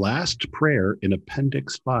 The last prayer in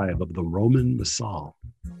Appendix 5 of the Roman Missal.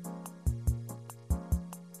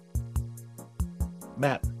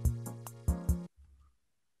 Matt,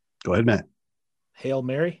 Go ahead, Matt. Hail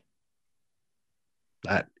Mary.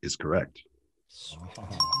 That is correct. Oh,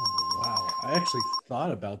 wow. I actually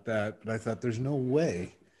thought about that, but I thought there's no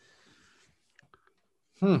way.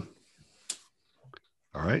 All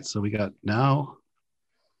right, so we got now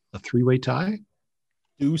a 3-way tie.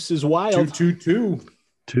 Deuce is wild. 2-2-2.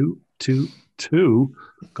 2-2-2.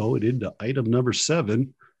 Going into item number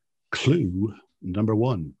 7, clue number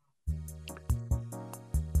 1.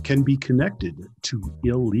 Can be connected to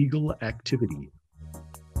illegal activity.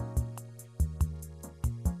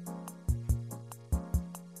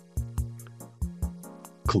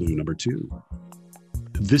 Clue number 2.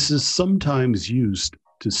 This is sometimes used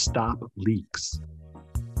to stop leaks.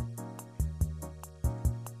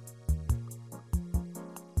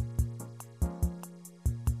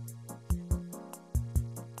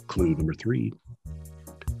 Clue number 3.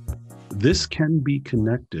 This can be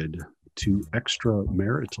connected to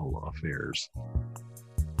extramarital affairs.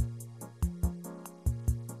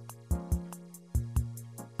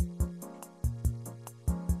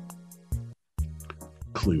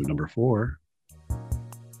 Clue number 4.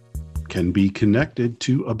 Can be connected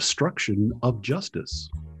to obstruction of justice.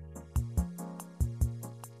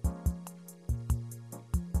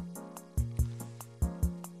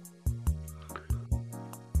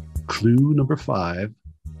 Clue number 5.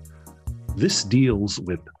 This deals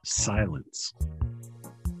with silence.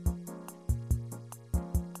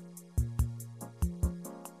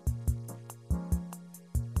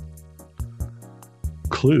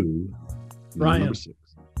 Clue Ryan. number 6.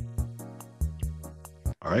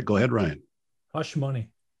 All right, go ahead, Ryan. Hush Money.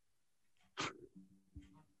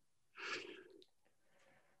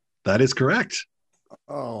 That is correct.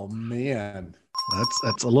 Oh man.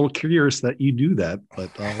 That's a little curious that you do that,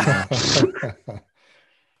 but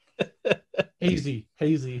Hazy.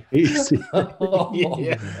 easy.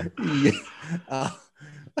 Yeah.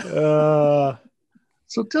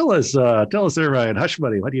 So tell us there, Ryan. Hush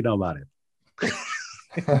Money. What do you know about it?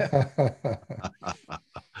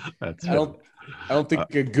 That's I don't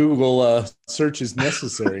think a Google search is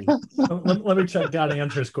necessary. Let me check down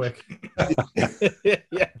answers quick.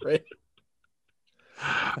 Yeah, right.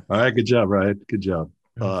 All right, good job, Ryan. Good job.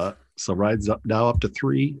 So Ryan's now up to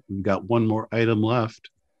 3. We've got one more item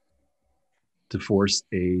left to force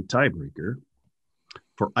a tiebreaker.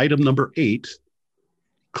 For item number 8,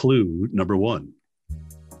 clue number 1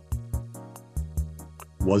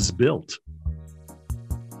 was built.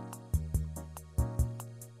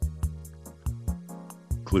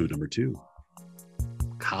 Clue number 2,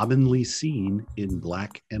 commonly seen in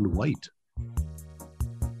black and white.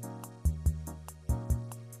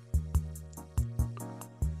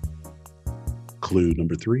 Clue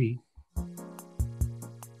number 3,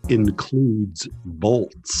 includes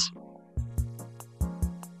bolts.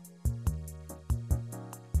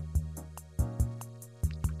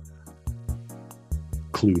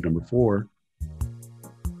 Clue number 4,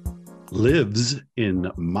 lives in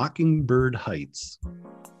Mockingbird Heights.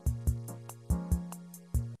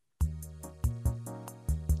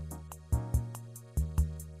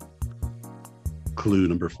 Clue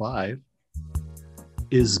number 5,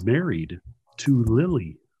 is married to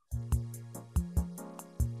Lily.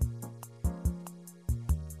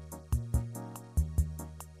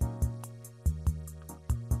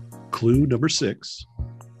 Clue number 6,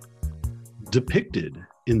 depicted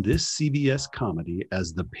in this CBS comedy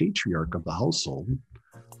as the patriarch of the household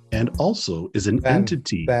and also is an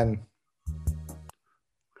entity. Ben.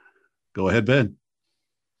 Go ahead, Ben.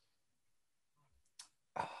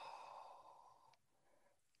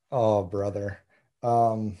 Oh, brother.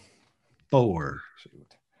 4,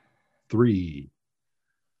 3,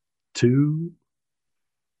 2,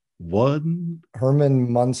 1.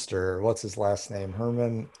 Herman Munster. What's his last name?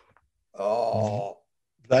 Herman. Oh,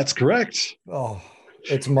 That's correct.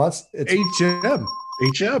 it's Munster. It's HM.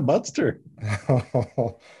 H.M. Munster.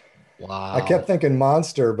 Wow. I kept thinking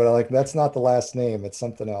Monster, but that's not the last name. It's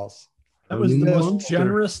something else. That was the most Monster.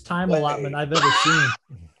 generous time allotment I've ever seen.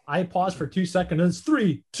 I paused for 2 seconds. It's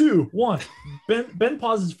 3, 2, 1. Ben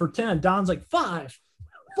pauses for 10. Don's like 5,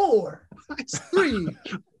 4, 3,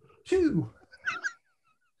 2.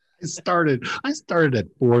 I started at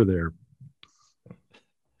 4 there.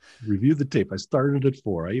 Review the tape. I started at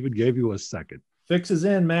 4. I even gave you a second. Fix is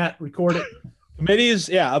in, Matt. Record it. Committee is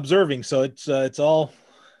observing, so it's all.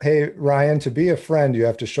 Hey, Ryan, to be a friend, you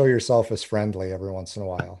have to show yourself as friendly every once in a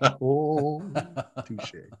while. Oh,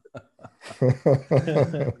 touche.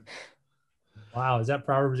 Wow, is that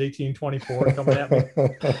Proverbs 18:24 coming at me?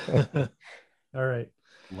 All right.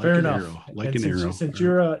 Like Fair an enough. arrow. Like And an arrow.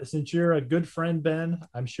 since you're a good friend, Ben,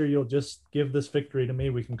 I'm sure you'll just give this victory to me.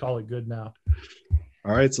 We can call it good now.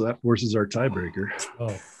 All right, so that forces our tiebreaker.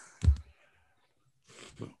 Oh,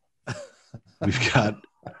 We've got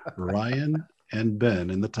Ryan and Ben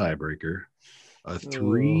in the tiebreaker. A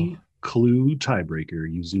 3-clue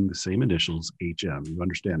tiebreaker using the same initials, HM. You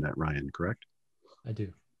understand that, Ryan, correct? I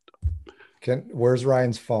do. Where's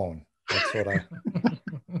Ryan's phone? That's what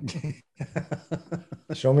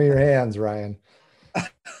Show me your hands, Ryan.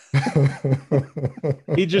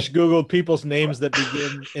 He just Googled people's names that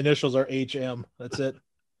begin initials are HM. That's it.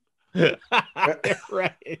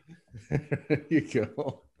 Right. There you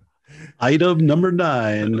go. Item number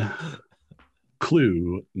 9.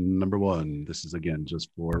 Clue number 1. This is again just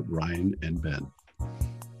for Ryan and Ben.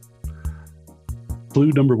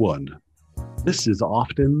 Clue number 1. This is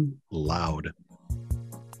often loud.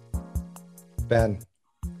 Ben.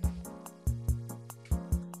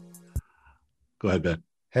 Go ahead, Ben.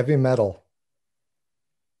 Heavy metal.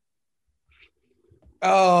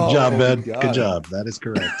 Oh, Good job, Ben. God. Good job. That is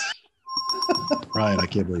correct. Ryan, I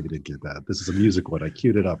can't believe you didn't get that. This is a music one. I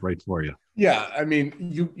queued it up right for you. Yeah, I mean,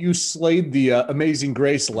 you slayed the Amazing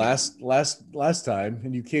Grace last time,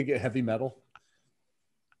 and you can't get heavy metal.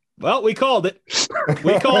 Well, we called it.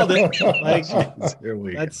 We called it. Like Here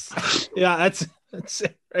we go. that's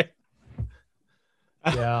it, right?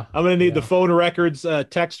 Yeah. I'm gonna need the phone records,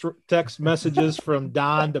 text messages from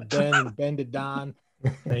Don to Ben and Ben to Don.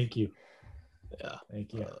 Thank you. Yeah.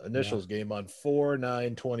 Thank you. Initials game on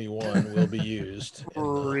 4/9/21 will be used.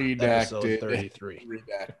 In episode Redacted. 33.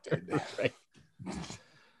 Redacted. Right.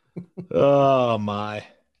 Oh my.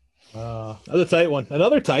 Another tight one.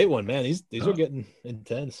 Another tight one, man. These are getting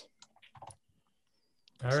intense.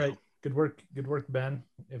 All right. Good work. Good work, Ben.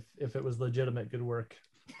 If it was legitimate, good work.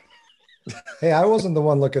 Hey, I wasn't the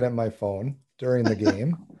one looking at my phone during the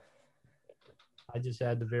game. I just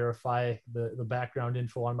had to verify the background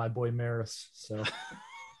info on my boy Maris. So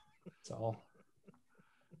that's all.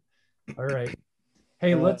 All right.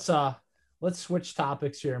 Hey, let's switch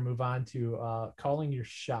topics here and move on to calling your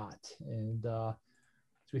shot. And so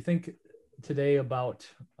we think today about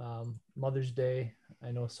Mother's Day.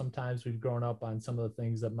 I know sometimes we've grown up on some of the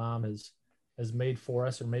things that mom has made for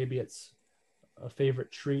us, or maybe it's a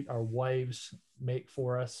favorite treat our wives make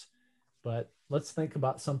for us. But let's think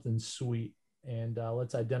about something sweet, and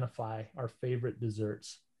let's identify our favorite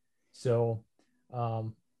desserts. So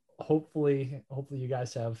hopefully you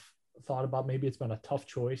guys have thought about, maybe it's been a tough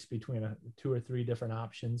choice between 2 or 3 different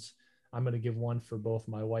options. I'm going to give one for both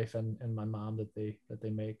my wife and my mom that they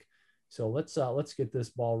make. So let's get this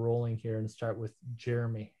ball rolling here and start with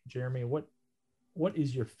Jeremy. Jeremy, what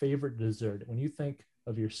is your favorite dessert? When you think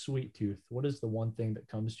of your sweet tooth, what is the one thing that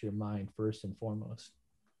comes to your mind first and foremost?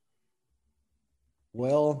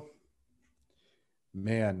 Well,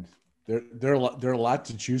 man, there are a lot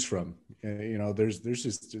to choose from. You know, there's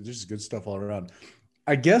just good stuff all around.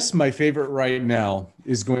 I guess my favorite right now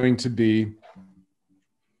is going to be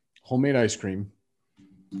homemade ice cream,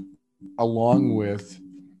 along with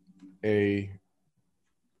a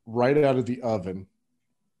right out of the oven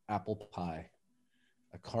apple pie,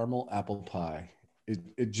 a caramel apple pie.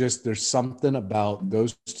 It just, there's something about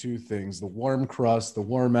those two things, the warm crust, the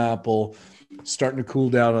warm apple, starting to cool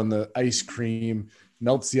down on the ice cream,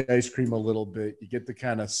 melts the ice cream a little bit. You get the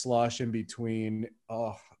kind of slosh in between.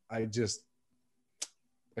 Oh, it's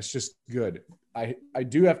just good. I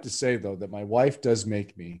do have to say, though, that my wife does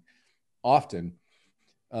make me often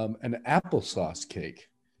an applesauce cake,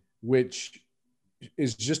 which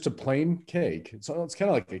is just a plain cake. It's kind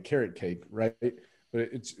of like a carrot cake, right? But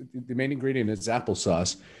it's the main ingredient is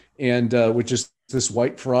applesauce, and with just this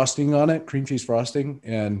white frosting on it, cream cheese frosting,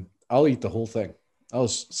 and I'll eat the whole thing. I'll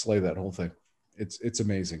slay that whole thing. It's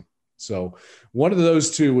amazing. So one of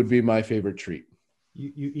those two would be my favorite treat.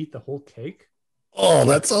 You eat the whole cake? Oh,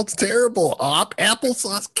 that sounds terrible.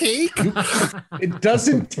 Applesauce cake? It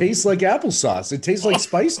doesn't taste like applesauce. It tastes like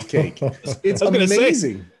spiced cake. It's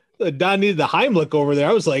amazing. Don needed the Heimlich over there.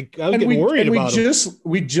 I was getting worried about him.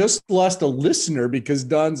 We just lost a listener because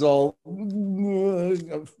Don's all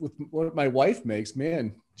with what my wife makes.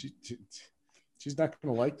 Man, she's not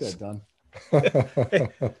going to like that, Don.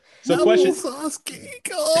 So question. Applesauce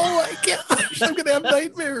cake. Oh my gosh, I'm going to have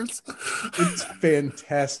nightmares. It's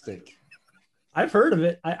fantastic. I've heard of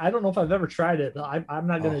it. I don't know if I've ever tried it. I'm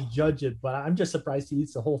not going to judge it, but I'm just surprised he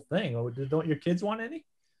eats the whole thing. Don't your kids want any?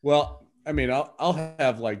 Well, I mean, I'll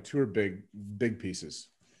have like 2 or big pieces,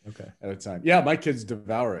 at a time. Yeah, my kids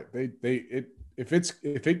devour it.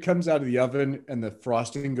 If it comes out of the oven and the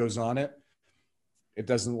frosting goes on it, it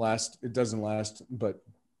doesn't last. It doesn't last, but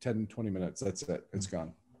 10, 20 minutes. That's it. It's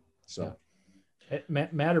gone. So,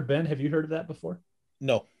 Matt or Ben, have you heard of that before?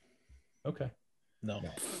 No. Okay. No.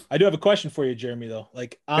 I do have a question for you, Jeremy, though.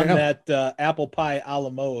 Like on that apple pie a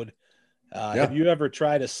la mode, have you ever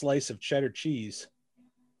tried a slice of cheddar cheese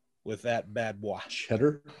with that bad boy?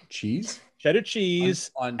 Cheddar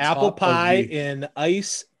cheese on apple pie in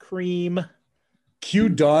ice cream. Cue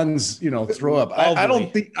Don's, throw up. I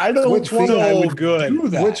don't think I would good. do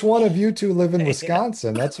that. Which one of you two live in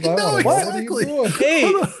Wisconsin? That's what I want to know. Exactly. What are you doing?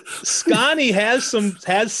 Hey, Scotty has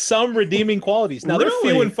some redeeming qualities. Now they're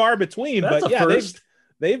few and far between, That's but a yeah, first.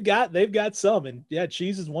 they've got some, and yeah,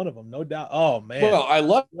 cheese is one of them, no doubt. Oh man. Well, I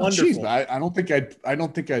love Wonderful. cheese, but I don't think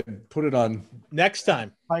I'd put it on next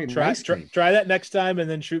time. Try that next time, and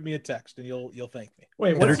then shoot me a text, and you'll thank me.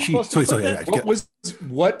 Wait, Cheddar what's cheese.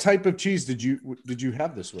 What type of cheese did you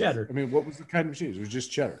have this with? Cheddar. I mean, what was the kind of cheese? It was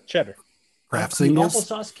just cheddar. Kraft singles?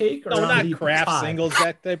 Applesauce cake? Or No, not the Kraft pie? singles.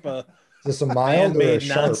 That type of Is this a mild or a handmade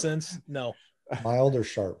sharp? nonsense. No, Mild or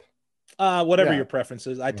sharp? whatever Yeah. your preference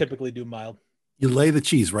is. I typically do mild. You lay the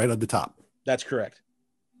cheese right on the top. That's correct.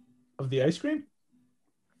 Of the ice cream?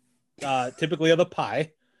 Typically of a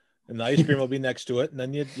pie, and the ice cream will be next to it, and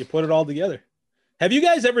then you put it all together. Have you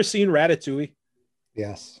guys ever seen Ratatouille?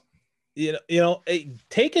 Yes.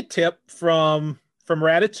 Take a tip from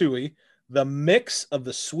Ratatouille. The mix of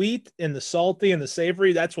the sweet and the salty and the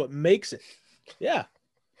savory, that's what makes it. Yeah.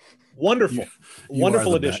 Wonderful.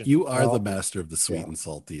 Wonderful addition. You are the master of the sweet and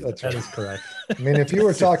salty. That's That right. is correct. I mean, if you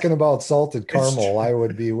were talking about salted It's caramel, true. I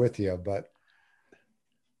would be with you, but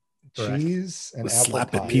Correct. cheese and apple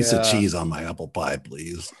Slap pie. a piece of Yeah. cheese on my apple pie,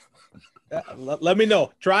 please. Let me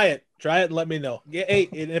know. Try it. Try it and let me know. Yeah, hey,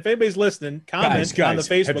 and if anybody's listening, comment Guys, on the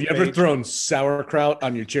Facebook have you ever page. thrown sauerkraut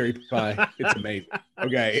on your cherry pie? It's amazing.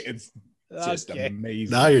 Okay, it's just Okay.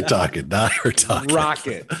 amazing. Now you're talking. Now you're talking.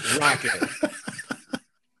 Rocket.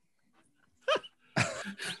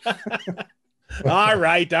 All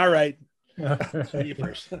right.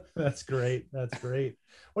 Jeepers. That's great.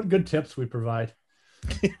 What good tips we provide.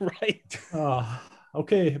 Right.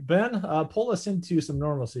 Okay, Ben, pull us into some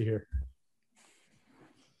normalcy here.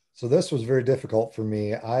 So this was very difficult for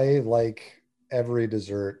me. I like every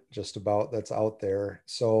dessert just about that's out there.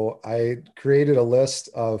 So I created a list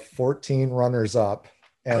of 14 runners up,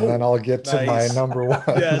 and then I'll get to nice. my number one.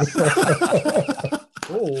 Yes.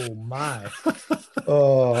 Oh my.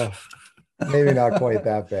 Oh, maybe not quite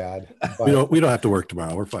that bad. But We don't have to work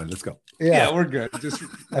tomorrow. We're fine. Let's go. yeah, We're good. Just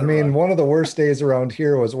I mean, one of the worst days around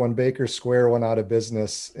here was when Baker Square went out of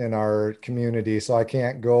business in our community. So I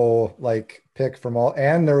can't go like pick from all.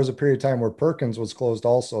 And there was a period of time where Perkins was closed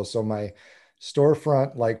also. So my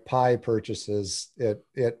storefront like pie purchases,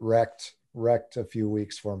 it wrecked a few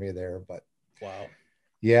weeks for me there. But Wow.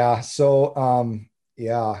 yeah. So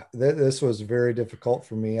this was very difficult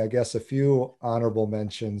for me. I guess a few honorable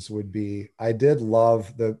mentions would be I did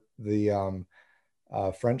love the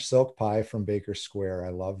French silk pie from Baker Square. I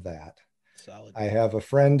love that. Solid. I have a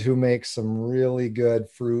friend who makes some really good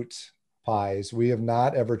fruit pies. We have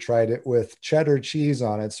not ever tried it with cheddar cheese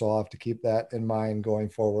on it, so I'll have to keep that in mind going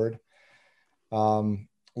forward. Love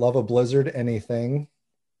a Blizzard anything.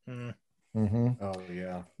 Mm-hmm. oh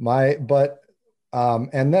yeah.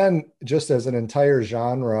 And then just as an entire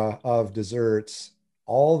genre of desserts,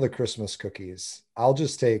 all the Christmas cookies. I'll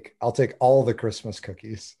take all the Christmas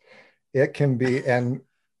cookies. It can be, and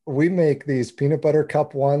we make these peanut butter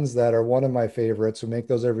cup ones that are one of my favorites. We make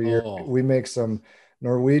those every year. We make some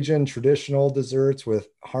Norwegian traditional desserts with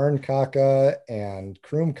harnkaka and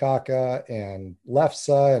kroomkaka and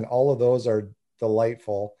lefse, and all of those are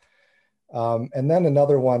delightful. And then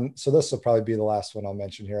another one, so this will probably be the last one I'll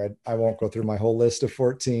mention here. I won't go through my whole list of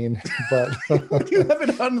 14, but You have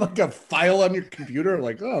it on like a file on your computer?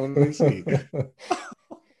 Like, oh, let me see.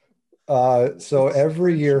 So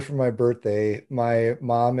every year for my birthday, my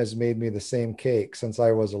mom has made me the same cake since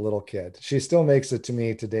I was a little kid. She still makes it to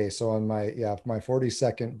me today. So on my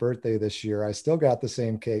 42nd birthday this year, I still got the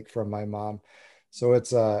same cake from my mom. So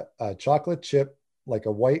it's a chocolate chip, like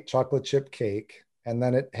a white chocolate chip cake. And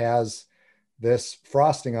then it has this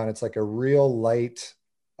frosting on it. It's like a real light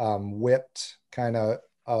whipped kind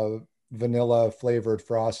of vanilla flavored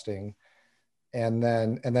frosting. And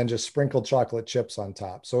then just sprinkled chocolate chips on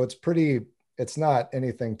top. So it's not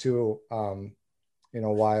anything too,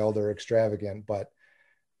 wild or extravagant, but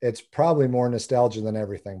it's probably more nostalgia than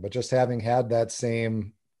everything. But just having had that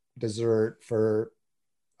same dessert for,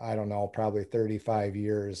 I don't know, probably 35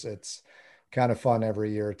 years, it's kind of fun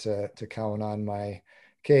every year to count on my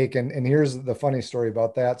cake. And here's the funny story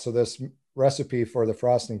about that. So this recipe for the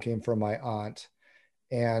frosting came from my aunt.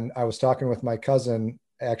 And I was talking with my cousin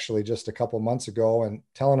actually just a couple months ago and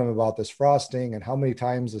telling him about this frosting and how many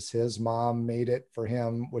times his mom made it for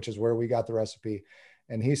him, which is where we got the recipe.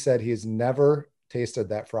 And he said he's never tasted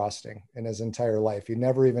that frosting in his entire life. He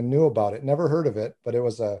never even knew about it, never heard of it, but it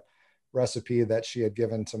was a recipe that she had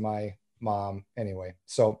given to my mom anyway.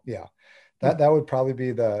 So yeah, that would probably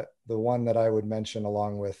be the one that I would mention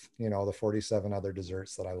along with, the 47 other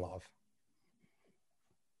desserts that I love.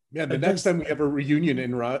 Yeah, the next time we have a reunion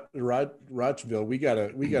in Rochville, we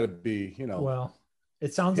gotta be, Well,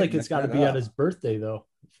 it sounds like it's got to be at his birthday though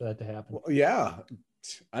for that to happen. Well, yeah,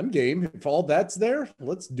 I'm game. If all that's there,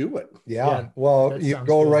 let's do it. Yeah. Well, you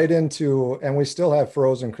go good. right into, and we still have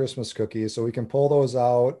frozen Christmas cookies, so we can pull those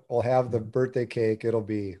out. We'll have the birthday cake. It'll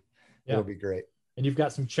be great. And you've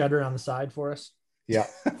got some cheddar on the side for us. Yeah.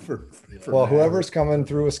 for Whoever's coming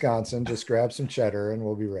through Wisconsin, just grab some cheddar and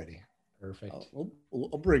we'll be ready. Perfect.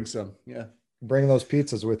 I'll bring some. Yeah. Bring those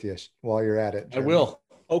pizzas with you while you're at it, Jeremy. I will.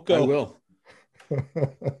 Okay. I will.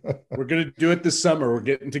 We're going to do it this summer. We're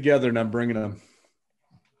getting together and I'm bringing them.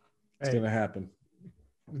 It's going to happen.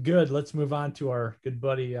 Good. Let's move on to our good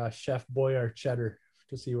buddy, Chef Boyar Cheddar,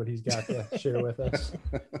 to see what he's got to share with us.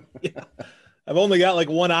 Yeah. I've only got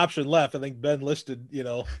like one option left. I think Ben listed,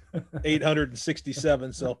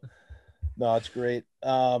 867. So no, it's great.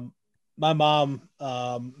 My mom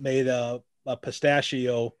made a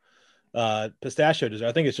pistachio dessert.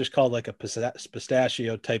 I think it's just called like a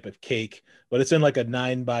pistachio type of cake, but it's in like a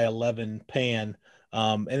 9x11 pan.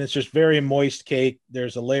 And it's just very moist cake.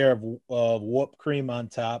 There's a layer of whipped cream on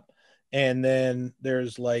top. And then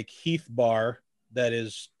there's like Heath bar that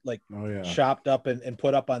is like chopped up and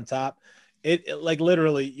put up on top. It like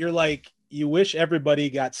literally you're like, you wish everybody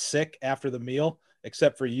got sick after the meal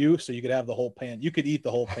except for you, so you could have the whole pan. You could eat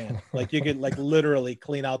the whole pan. Like you could like literally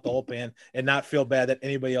clean out the whole pan and not feel bad that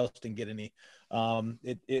anybody else didn't get any.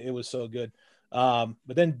 It was so good. But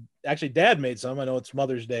then actually Dad made some. I know it's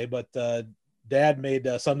Mother's Day, but Dad made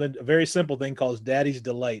a very simple thing called Daddy's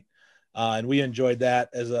Delight. And we enjoyed that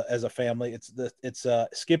as a family. It's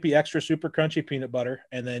Skippy extra super crunchy peanut butter,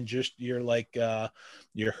 and then just your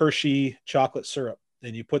Hershey chocolate syrup.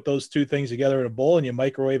 And you put those two things together in a bowl and you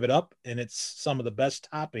microwave it up, and it's some of the best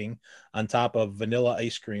topping on top of vanilla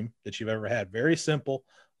ice cream that you've ever had. Very simple,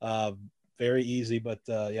 very easy, but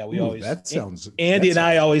yeah, we always Andy and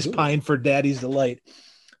I always pine for Daddy's Delight.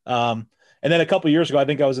 And then a couple of years ago, I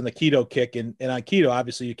think I was in the keto kick, and on keto,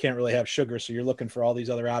 obviously you can't really have sugar, so you're looking for all these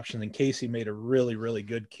other options. And Casey made a really, really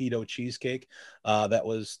good keto cheesecake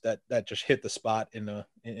that just hit the spot in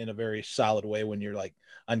a very solid way. When you're like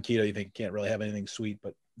on keto, you think you can't really have anything sweet,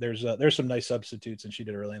 but there's some nice substitutes, and she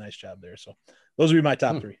did a really nice job there. So those would be my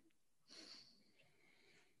top three.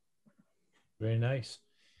 Very nice.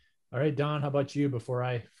 All right, Don, how about you before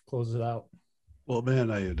I close it out? Well, man,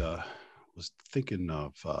 I had was thinking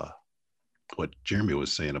of what Jeremy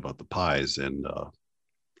was saying about the pies, and or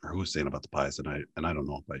who was saying about the pies, and I don't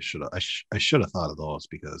know if I should have thought of those,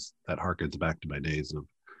 because that harkens back to my days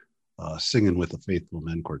of singing with the Faithful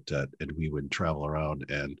Men Quartet, and we would travel around,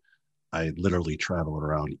 and I literally traveled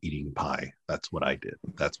around eating pie. That's what I did.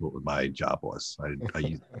 That's what my job was.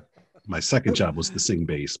 My second job was to sing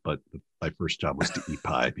bass, but my first job was to eat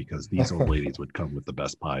pie, because these old ladies would come with the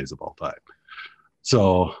best pies of all time.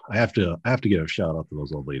 So I have to give a shout out to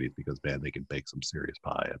those old ladies, because man, they can bake some serious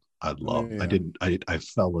pie. I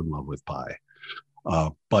fell in love with pie.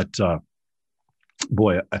 But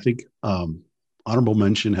boy, I think honorable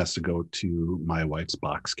mention has to go to my wife's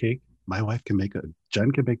box cake. My wife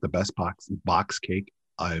Jen can make the best box cake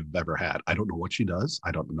I've ever had. I don't know what she does.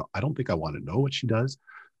 I don't know. I don't think I want to know what she does,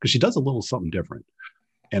 because she does a little something different.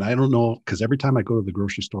 And I don't know, because every time I go to the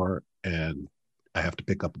grocery store and I have to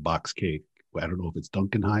pick up a box cake, I don't know if it's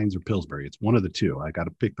Duncan Hines or Pillsbury. It's one of the two. I got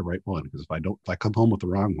to pick the right one, because if I come home with the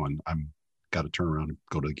wrong one, I'm got to turn around and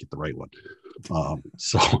go to get the right one.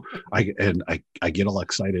 So I get all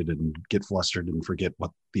excited and get flustered and forget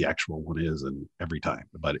what the actual one is, and every time.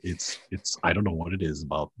 But it's I don't know what it is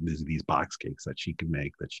about these box cakes that she can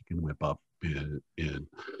make, that she can whip up in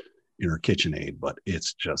her KitchenAid, but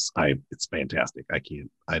it's just it's fantastic.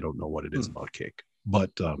 I don't know what it is about cake,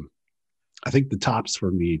 but I think the tops for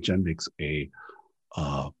me, Jen makes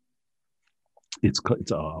it's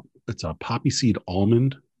a poppy seed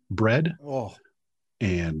almond bread. Oh,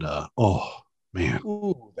 and oh man,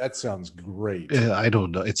 ooh, that sounds great. I don't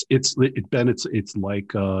know. It's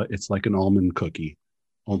like an almond cookie,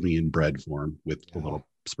 only in bread form with a little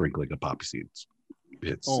sprinkling of poppy seeds. My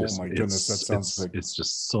goodness, that sounds like it's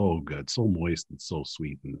just so good, so moist and so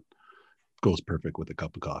sweet, and goes perfect with a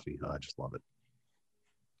cup of coffee. I just love it.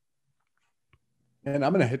 And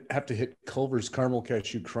I'm gonna have to hit Culver's Caramel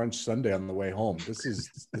Cashew Crunch Sundae on the way home. This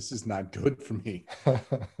is not good for me.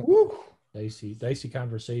 Woo. Dicey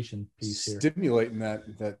conversation piece here. Stimulating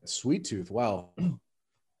that sweet tooth. Wow.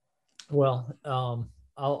 Well,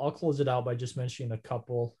 I'll close it out by just mentioning a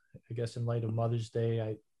couple. I guess in light of Mother's Day,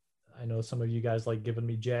 I know some of you guys like giving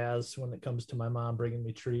me jazz when it comes to my mom bringing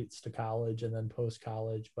me treats to college and then post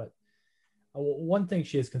college. But one thing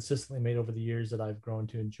she has consistently made over the years that I've grown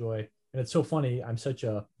to enjoy. And it's so funny. I'm such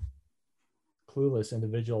a clueless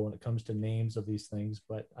individual when it comes to names of these things,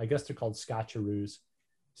 but I guess they're called Scotcheroos.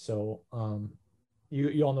 So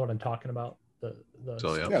you all know what I'm talking about. The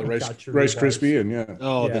Rice Krispie and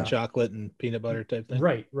the chocolate and peanut butter type thing.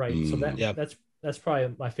 Right. So that's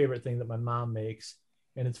probably my favorite thing that my mom makes.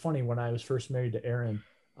 And it's funny, when I was first married to Erin,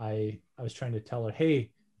 I was trying to tell her,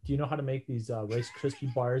 hey, do you know how to make these Rice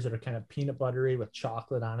Krispie bars that are kind of peanut buttery with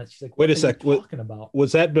chocolate on it? She's like, wait a sec. What are you talking about?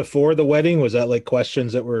 Was that before the wedding? Was that like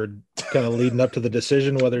questions that were kind of leading up to the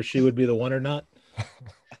decision whether she would be the one or not?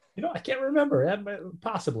 I can't remember.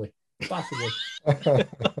 Possibly.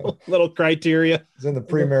 Little criteria. It's in the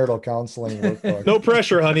premarital counseling workbook. No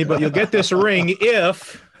pressure, honey, but you'll get this ring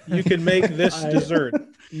if you can make this dessert.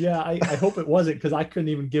 Yeah, I hope it wasn't, because I couldn't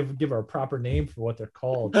even give her a proper name for what they're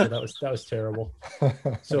called. So that was terrible.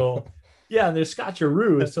 So yeah, and there's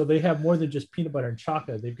Scotcheroos, so they have more than just peanut butter and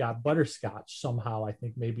chocolate. They've got butterscotch somehow, I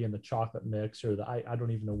think maybe in the chocolate mix, or I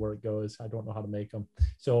don't even know where it goes. I don't know how to make them.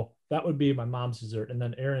 So that would be my mom's dessert. And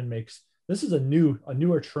then Erin makes, this is a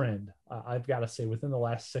newer trend, I've got to say, within the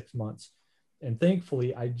last 6 months. And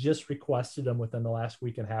thankfully, I just requested them within the last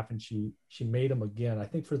week and a half, and she made them again, I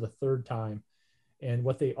think for the third time. And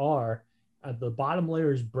what they are, the bottom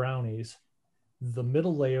layer is brownies, The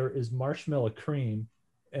middle layer is marshmallow cream.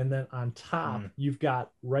 And then on top, you've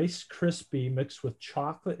got Rice Krispie mixed with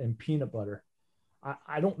chocolate and peanut butter.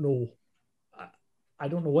 I don't know. I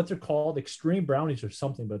don't know what they're called, extreme brownies or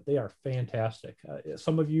something, but they are fantastic.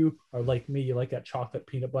 Some of you are like me, you like that chocolate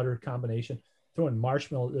peanut butter combination. Throw in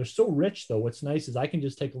marshmallow. They're so rich though. What's nice is I can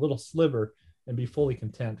just take a little sliver and be fully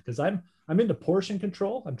content because I'm into portion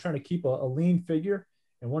control. I'm trying to keep a lean figure.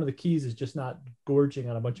 And one of the keys is just not gorging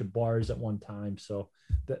on a bunch of bars at one time. So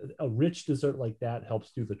a rich dessert like that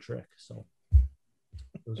helps do the trick. So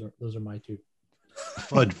those are my two.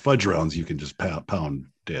 Fudge rounds you can just pound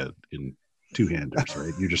dead in two-handers,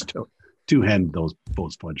 right? You just two-hand those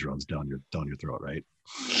fudge rounds down your throat, right?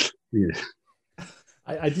 Yeah.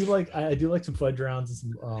 I do like some fudge rounds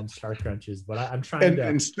and some Star Crunches, but I'm trying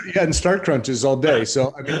and Star Crunches all day.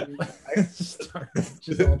 So I mean,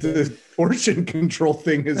 the portion control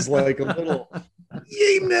thing is like a little.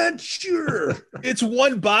 I'm not sure. It's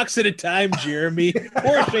one box at a time, Jeremy.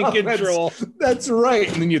 Portion control. That's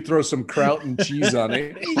right. And then you throw some kraut and cheese on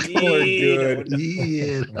it.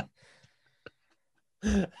 Yeah.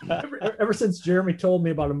 Ever since Jeremy told me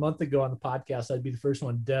about a month ago on the podcast I'd be the first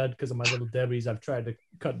one dead because of my little Debbie's, I've tried to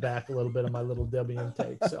cut back a little bit of my little Debbie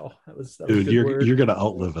intake. So that was dude, you're gonna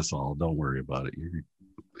outlive us all. Don't worry about it.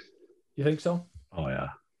 You think so? Oh yeah.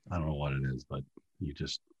 I don't know what it is, but you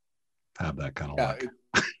just have that kind of luck.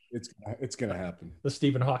 It's gonna happen. The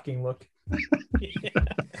Stephen Hawking look.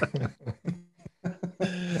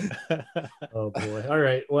 Oh boy. All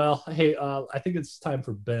right. Well, hey, I think it's time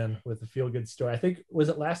for Ben with a feel good story. I think, was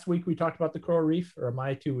it last week we talked about the coral reef, or am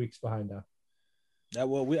I 2 weeks behind now?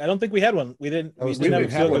 I don't think we had one. We didn't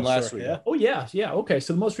have one last week. Yeah. Oh yeah. Okay.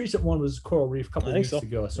 So the most recent one was coral reef a couple of weeks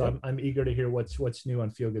ago. So yeah. I'm eager to hear what's new on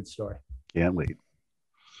feel good story. Can't wait.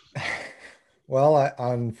 Well,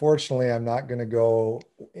 unfortunately, I'm not going to go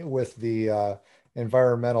with the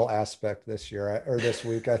environmental aspect this year or this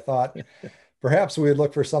week. I thought perhaps we'd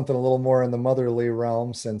look for something a little more in the motherly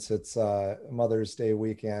realm since it's Mother's Day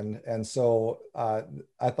weekend. And so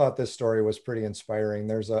I thought this story was pretty inspiring.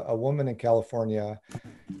 There's a woman in California.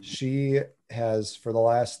 She has, for the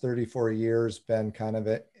last 34 years, been kind of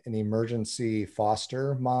an emergency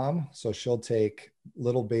foster mom. So she'll take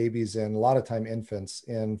little babies in, a lot of time infants,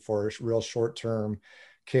 in for real short-term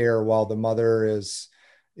care while the mother is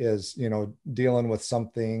dealing with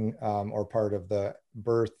something or part of the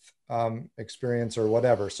birth experience or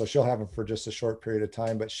whatever. So she'll have them for just a short period of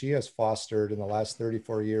time, but she has fostered, in the last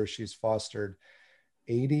 34 years, she's fostered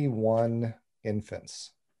 81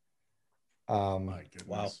 infants. My goodness.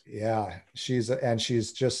 Wow. Yeah. She's a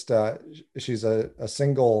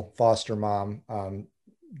single foster mom,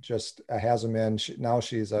 just has them in. Now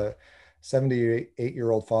she's a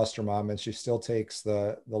 78-year-old foster mom, and she still takes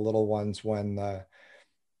the little ones when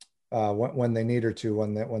they need her to,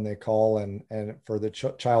 when they call and for the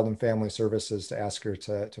child and family services to ask her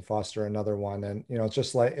to foster another one. And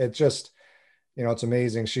it's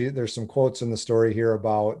amazing. There's some quotes in the story here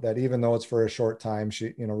about that, even though it's for a short time,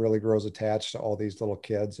 she really grows attached to all these little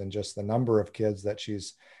kids, and just the number of kids that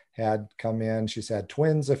she's had come in. She's had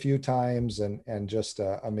twins a few times, and just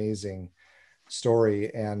an amazing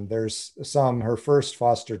story. And there's her first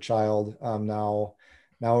foster child now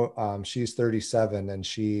she's 37, and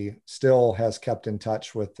she still has kept in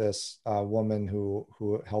touch with this woman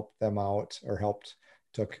who helped them out, or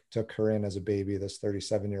took her in as a baby, this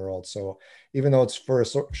 37-year-old. So even though it's for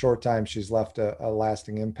a short time, she's left a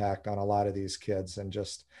lasting impact on a lot of these kids, and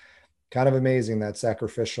just kind of amazing, that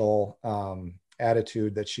sacrificial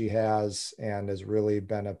attitude that she has, and has really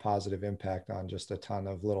been a positive impact on just a ton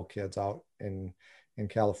of little kids out in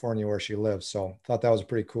California where she lives. So thought that was a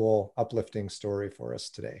pretty cool, uplifting story for us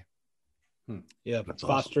today. Yeah, that's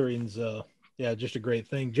fostering's just a great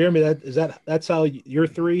thing. Jeremy, that's how your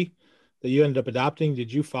three that you ended up adopting,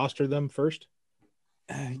 did you foster them first?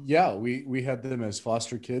 Yeah, we had them as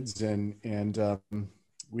foster kids, and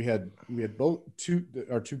we had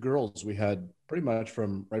our two girls we had pretty much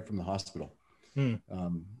right from the hospital.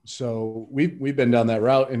 So we've been down that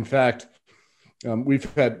route. In fact,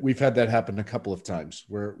 we've had that happen a couple of times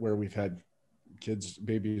where we've had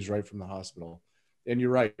babies right from the hospital. And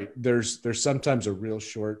you're right, there's sometimes a real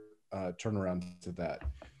short turnaround to that,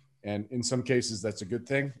 and in some cases that's a good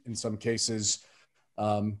thing. In some cases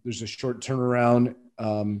there's a short turnaround,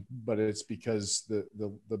 but it's because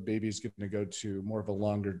the baby's going to go to more of a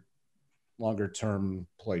longer term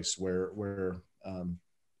place where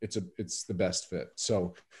it's the best fit.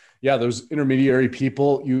 So yeah, those intermediary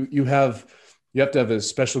people, you have to have a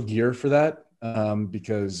special gear for that,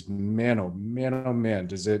 because man, oh man,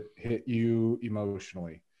 does it hit you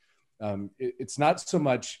emotionally. It's not so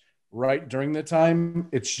much right during the time.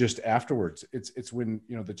 It's just afterwards. It's when,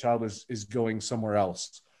 the child is going somewhere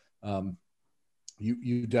else.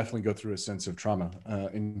 You definitely go through a sense of trauma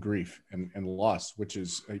and grief and loss, which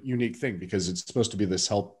is a unique thing because it's supposed to be this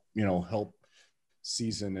help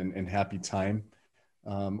season and happy time,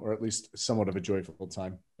 or at least somewhat of a joyful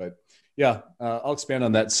time. But yeah, I'll expand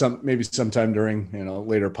on that maybe sometime during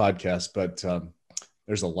later podcast. But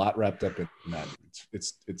there's a lot wrapped up in that.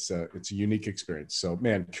 It's a unique experience. So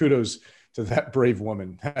man, kudos to that brave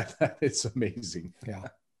woman. It's amazing. Yeah,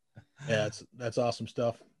 that's awesome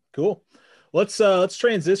stuff. Cool. Let's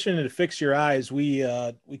transition into Fix Your Eyes. We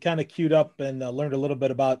kind of queued up and learned a little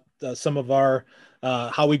bit about some of our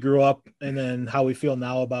how we grew up and then how we feel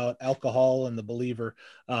now about alcohol and the believer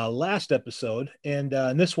last episode. And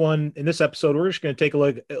in this episode, we're just going to take a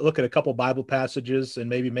look at a couple Bible passages and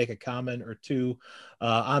maybe make a comment or two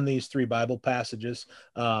on these 3 Bible passages.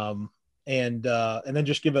 And then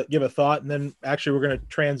just give a thought. And then actually we're going to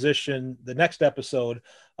transition. The next episode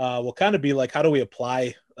will kind of be like, how do we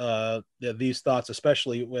apply these thoughts,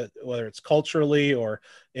 especially whether it's culturally or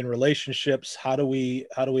in relationships? How do we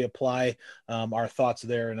apply our thoughts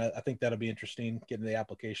there? And I think that'll be interesting, getting the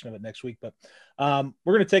application of it next week. But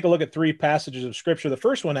we're going to take a look at 3 passages of scripture. The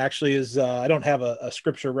first one actually is I don't have a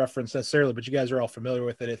scripture reference necessarily, but you guys are all familiar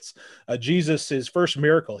with it. It's Jesus, his first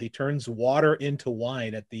miracle. He turns water into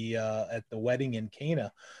wine at the wedding in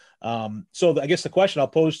Cana. So I guess the question I'll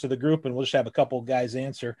pose to the group, and we'll just have a couple guys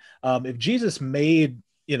answer. If Jesus made,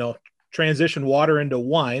 transition water into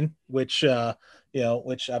wine, which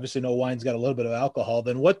obviously no wine's got a little bit of alcohol,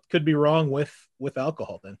 then what could be wrong with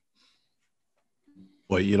alcohol then?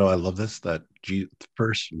 Well, I love this, that Jesus'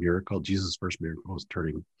 first miracle was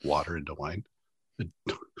turning water into wine. The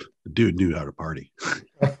dude knew how to party.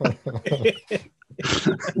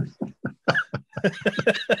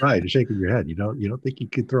 Ryan, you're shaking your head. You don't think he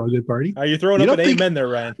could throw a good party? Are you throwing up an amen there,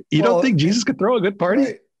 Ryan? You don't think Jesus could throw a good party?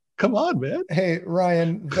 Right. Come on, man. Hey,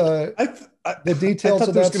 Ryan, the details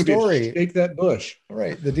of that story. Shake that bush.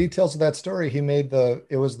 Right. The details of that story,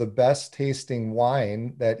 it was the best tasting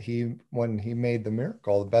wine that when he made the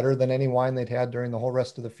miracle, better than any wine they'd had during the whole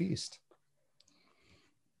rest of the feast.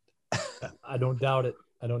 I don't doubt it.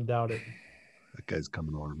 That guy's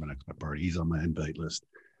coming over to my next party. He's on my invite list.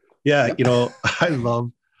 Yeah, I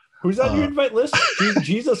love. Who's on your invite list?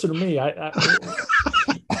 Jesus or me?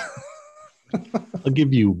 I'll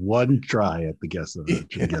give you one try at the guess of it.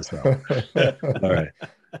 All right.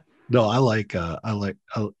 No, I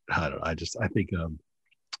think.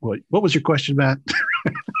 What was your question, Matt?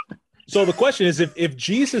 So the question is, if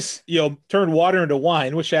Jesus, turned water into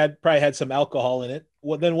wine, which probably had some alcohol in it,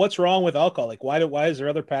 well, then what's wrong with alcohol? Like, why is there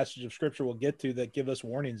other passages of scripture we'll get to that give us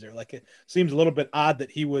warnings there? Like, it seems a little bit odd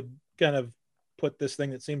that he would kind of put this thing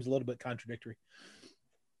that seems a little bit contradictory.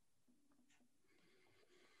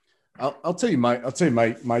 I'll tell you my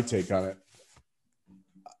take on it.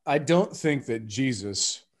 I don't think that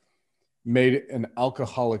Jesus made an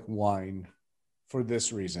alcoholic wine for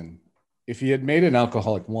this reason. If he had made an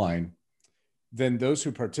alcoholic wine, then those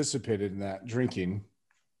who participated in that drinking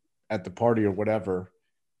at the party or whatever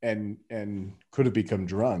and could have become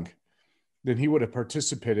drunk, then he would have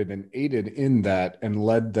participated and aided in that and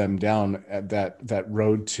led them down at that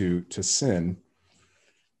road to sin,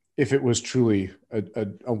 if it was truly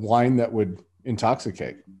a wine that would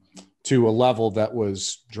intoxicate to a level that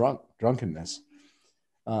was drunkenness.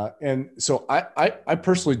 And so I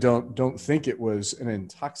personally don't think it was an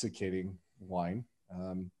intoxicating wine.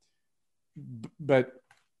 But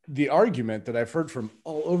the argument that I've heard from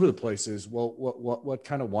all over the place is, well, what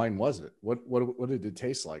kind of wine was it? What did it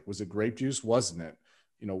taste like? Was it grape juice? Wasn't it?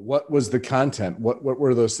 What was the content? What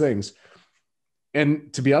were those things?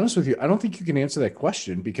 And to be honest with you, I don't think you can answer that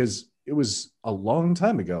question because it was a long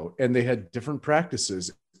time ago and they had different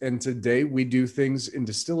practices. And today we do things in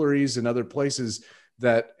distilleries and other places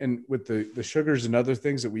and with the sugars and other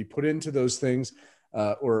things that we put into those things,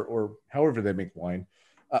 or however they make wine.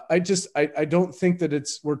 I don't think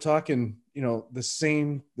that we're talking, the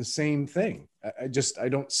same thing. I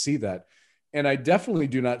don't see that. And I definitely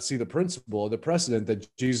do not see the precedent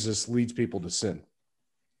that Jesus leads people to sin.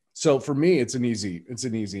 So for me, it's an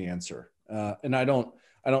easy answer. And I don't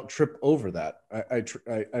trip over that.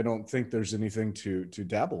 I don't think there's anything to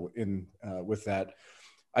dabble in with that.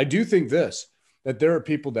 I do think that there are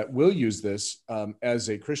people that will use this as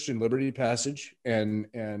a Christian liberty passage and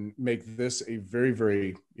make this a very,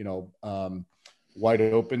 very, wide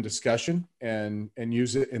open discussion and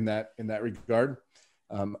use it in that regard.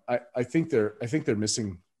 I think they're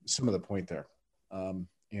missing some of the point there.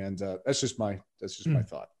 And that's just my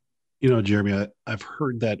thought. Jeremy, I've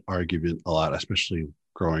heard that argument a lot, especially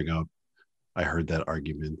growing up, I heard that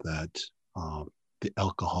argument that the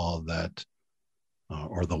alcohol that,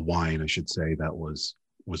 or the wine, I should say, that was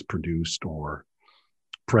produced or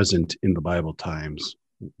present in the Bible times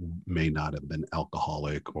may not have been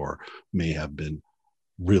alcoholic, or may have been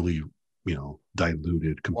really,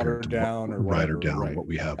 diluted compared Watered to down or right or whatever, down right. what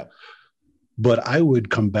we have. Yeah. But I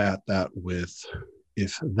would combat that with,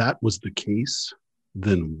 if that was the case,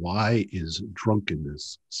 then why is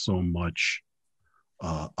drunkenness so much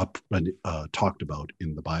talked about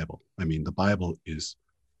in the Bible? I mean, the Bible is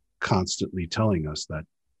constantly telling us that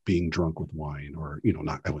being drunk with wine, or,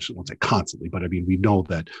 not, I won't say constantly, but I mean, we know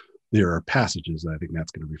that there are passages that I think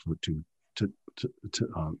Matt's going to refer to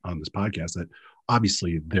on this podcast, that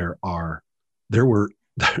obviously there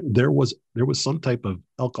was some type of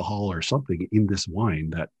alcohol or something in this wine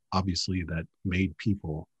that obviously that made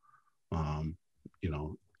people,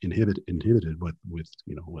 inhibited with,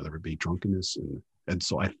 whether it be drunkenness. And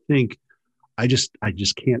so I think I just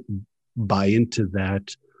can't buy into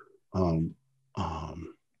that,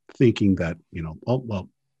 thinking that,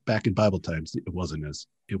 back in Bible times, it wasn't as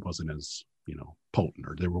potent,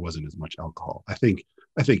 or there wasn't as much alcohol. I think,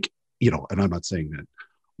 and I'm not saying that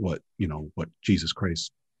what Jesus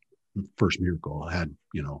Christ's first miracle had,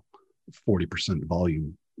 40%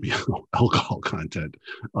 volume, alcohol content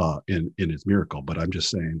in his miracle. But I'm just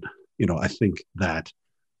saying, I think that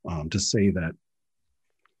to say that,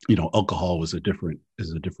 alcohol was a different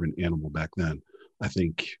animal back then, I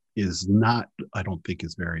don't think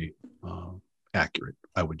is very accurate.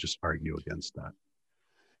 I would just argue against that.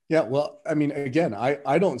 Yeah, well, I mean, again,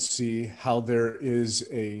 I don't see how there is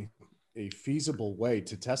a feasible way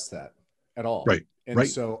to test that at all. Right. And right.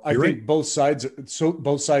 so I You're think right. both sides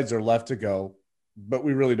are left to go, but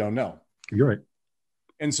we really don't know. You're right.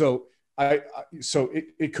 And so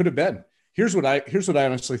it could have been. Here's what I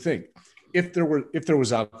honestly think. If there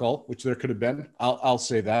was alcohol, which there could have been, I'll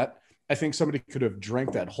say that. I think somebody could have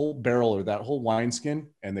drank that whole barrel or that whole wineskin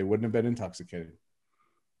and they wouldn't have been intoxicated.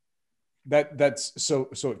 That's so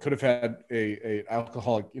it could have had a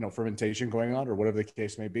alcoholic, fermentation going on, or whatever the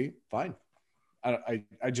case may be. Fine. I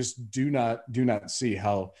just do not see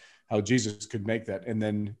how Jesus could make that, and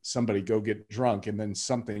then somebody go get drunk, and then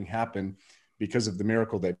something happen because of the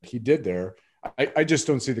miracle that he did there. I just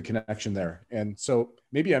don't see the connection there. And so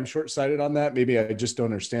maybe I'm short-sighted on that. Maybe I just don't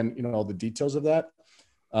understand, all the details of that.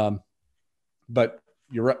 But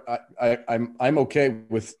you're right. I'm okay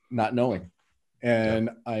with not knowing. And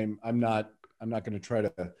yeah. I'm not going to try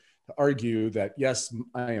to argue that, yes,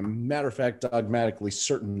 I am matter of fact dogmatically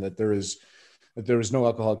certain that there is no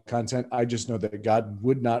alcoholic content. I just know that God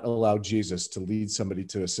would not allow Jesus to lead somebody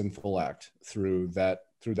to a sinful act through that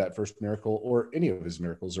first miracle, or any of his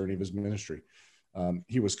miracles, or any of his ministry.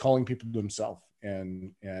 He was calling people to himself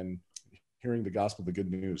and hearing the gospel, the good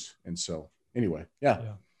news. And so anyway,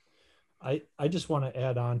 yeah. I just want to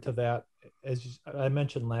add on to that. As I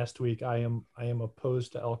mentioned last week, I am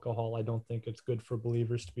opposed to alcohol. I don't think it's good for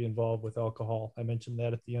believers to be involved with alcohol. I mentioned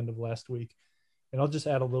that at the end of last week. And I'll just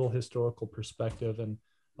add a little historical perspective. And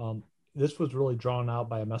this was really drawn out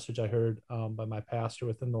by a message I heard by my pastor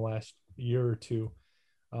within the last year or two.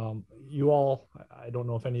 You all, I don't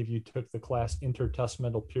know if any of you took the class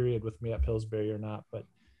Intertestamental Period with me at Pillsbury or not, but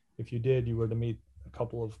if you did, you were to meet a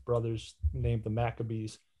couple of brothers named the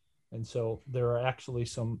Maccabees. And so there are actually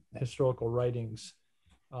some historical writings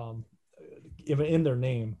even in their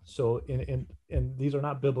name. So and these are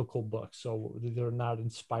not biblical books, so they're not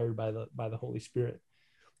inspired by the Holy Spirit.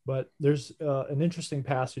 But there's an interesting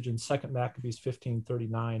passage in 2 Maccabees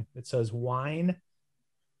 15:39. It says, "Wine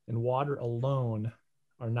and water alone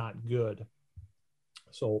are not good."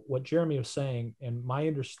 So what Jeremy was saying, and my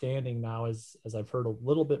understanding now is, as I've heard a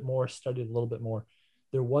little bit more, studied a little bit more,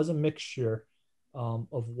 there was a mixture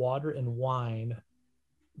of water and wine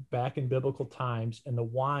back in biblical times, and the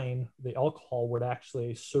wine, the alcohol, would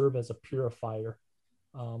actually serve as a purifier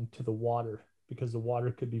to the water, because the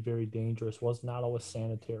water could be very dangerous, was not always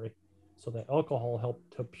sanitary. So the alcohol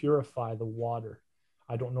helped to purify the water.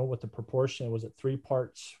 I don't know what the proportion was. It 3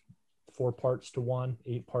 parts, 4 parts to 1,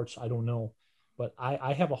 8 parts? I don't know. But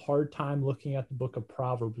I have a hard time looking at the book of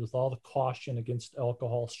Proverbs with all the caution against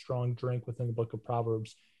alcohol, strong drink within the book of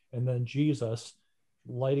Proverbs, and then Jesus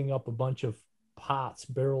lighting up a bunch of pots,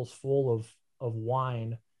 barrels full of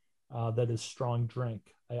wine that is strong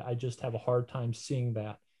drink. I just have a hard time seeing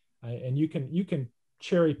that. And you can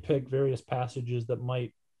cherry pick various passages that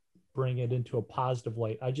might bring it into a positive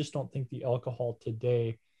light. I just don't think the alcohol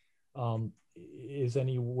today is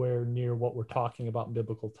anywhere near what we're talking about in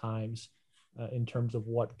biblical times in terms of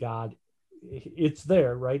what God, it's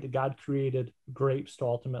there, right? God created grapes to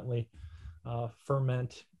ultimately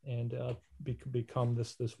ferment and become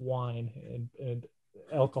this wine and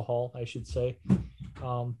alcohol, I should say.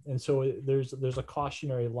 And so there's a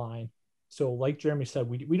cautionary line. So like Jeremy said,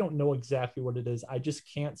 we don't know exactly what it is. I just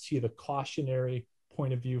can't see the cautionary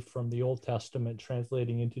point of view from the Old Testament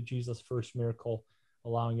translating into Jesus' first miracle,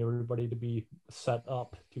 allowing everybody to be set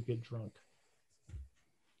up to get drunk.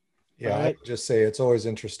 Yeah, Right. I just say it's always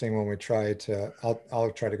interesting when we try to.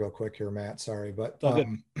 I'll try to go quick here, Matt. Sorry, but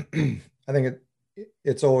I think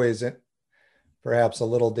it's always perhaps a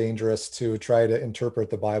little dangerous to try to interpret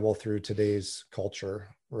the Bible through today's culture,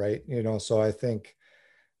 right? So I think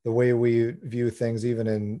the way we view things, even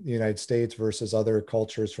in the United States versus other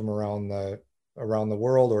cultures from around the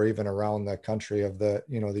world, or even around the country of the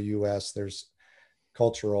U.S., there's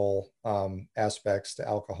cultural aspects to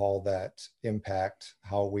alcohol that impact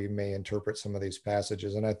how we may interpret some of these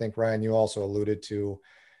passages. And I think, Ryan, you also alluded to,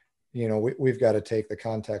 we've got to take the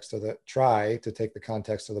context of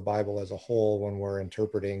the Bible as a whole when we're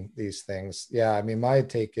interpreting these things. Yeah, I mean, my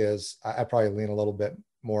take is I probably lean a little bit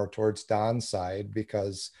more towards Don's side,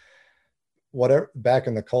 because back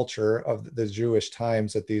in the culture of the Jewish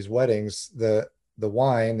times at these weddings, the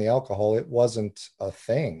wine, the alcohol, it wasn't a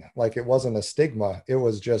thing. Like, it wasn't a stigma. It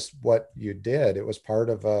was just what you did. It was part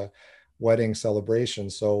of a wedding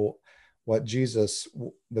celebration. So what Jesus,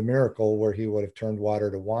 the miracle where he would have turned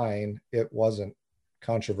water to wine, it wasn't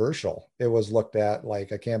controversial. It was looked at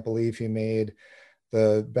like, I can't believe he made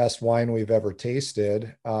the best wine we've ever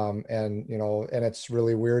tasted. And it's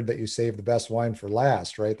really weird that you saved the best wine for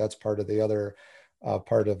last, right? That's part of the other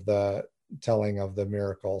part of the telling of the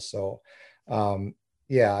miracle. So I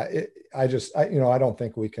don't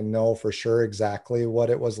think we can know for sure exactly what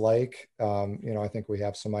it was like. I think we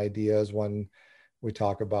have some ideas when we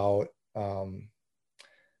talk about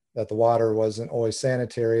that the water wasn't always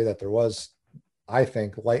sanitary, that there was, I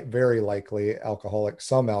think, very likely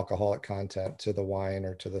some alcoholic content to the wine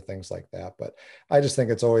or to the things like that. But I just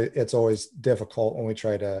think it's always difficult when we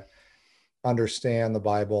try to understand the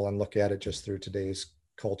Bible and look at it just through today's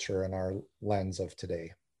culture and our lens of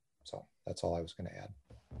today. So that's all I was going to add.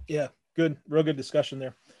 Yeah, good, real good discussion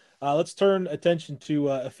there. Let's turn attention to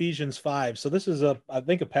Ephesians 5. So this is I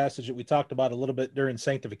think a passage that we talked about a little bit during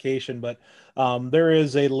sanctification, but there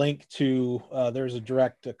is a link to, there's a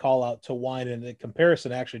direct call out to wine, and the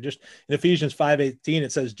comparison actually just in Ephesians 5:18,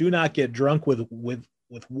 it says, "Do not get drunk with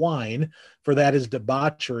wine, for that is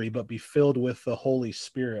debauchery, but be filled with the Holy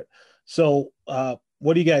Spirit." So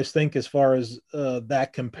what do you guys think as far as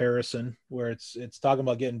that comparison, where it's talking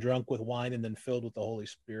about getting drunk with wine and then filled with the Holy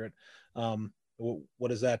Spirit? What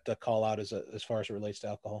does that call out as far as it relates to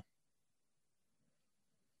alcohol?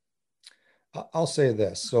 I'll say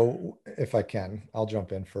this. So if I can, I'll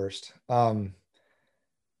jump in first.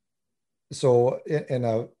 So in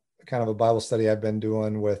a kind of a Bible study I've been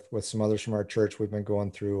doing with some others from our church, we've been going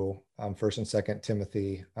through 1st and 2nd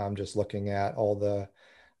Timothy, just looking at all the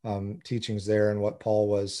teachings there and what Paul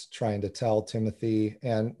was trying to tell Timothy.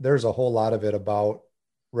 And there's a whole lot of it about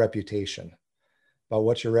reputation, about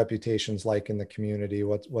what your reputation's like in the community.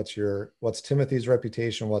 What's Timothy's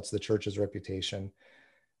reputation? What's the church's reputation?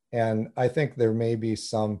 And I think there may be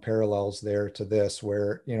some parallels there to this,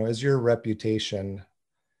 where, is your reputation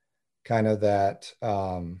kind of that,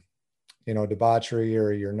 debauchery,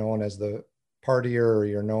 or you're known as the partier, or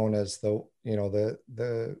you're known as the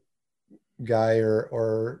guy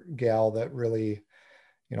or gal that really,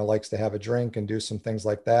 likes to have a drink and do some things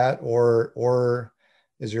like that? Or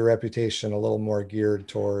is your reputation a little more geared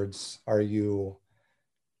towards, are you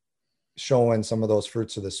showing some of those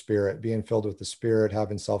fruits of the Spirit, being filled with the Spirit,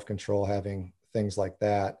 having self-control, having things like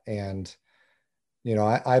that? And,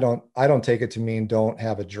 I don't take it to mean don't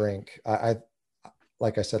have a drink. I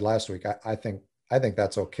like I said last week, I think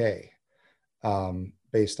that's okay.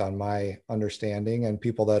 Based on my understanding, and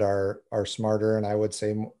people that are smarter, and I would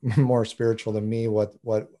say more spiritual than me, what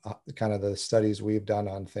kind of the studies we've done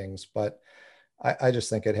on things. But I just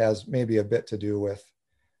think it has maybe a bit to do with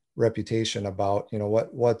reputation, about,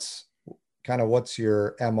 what's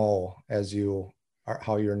your MO as you are,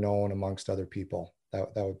 how you're known amongst other people. That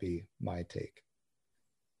would be my take.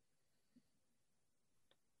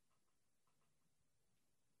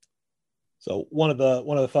 So one of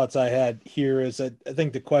the thoughts I had here is that I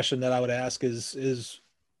think the question that I would ask is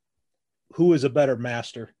who is a better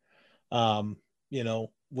master? Is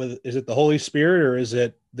it the Holy Spirit, or is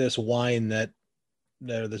it this wine that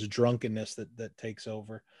this drunkenness that takes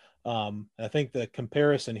over? I think the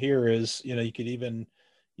comparison here is, you could even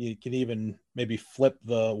maybe flip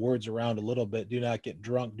the words around a little bit. Do not get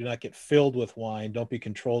drunk. Do not get filled with wine. Don't be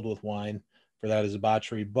controlled with wine, for that is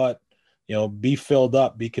debauchery. But be filled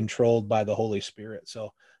up, be controlled by the Holy Spirit.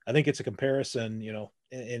 So I think it's a comparison,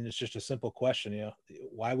 and it's just a simple question,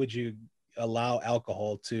 why would you allow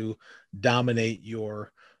alcohol to dominate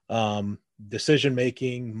your decision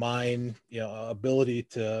making, mind, ability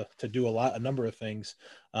to do a number of things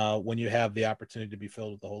when you have the opportunity to be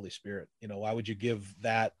filled with the Holy Spirit? Why would you give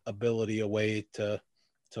that ability away to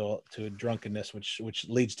drunkenness, which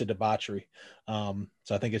leads to debauchery? So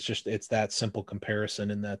I think it's that simple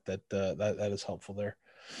comparison, and that is helpful there.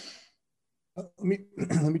 Let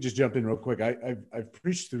me just jump in real quick. I've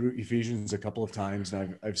preached through Ephesians a couple of times,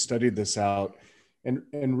 and I've studied this out, and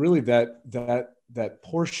really that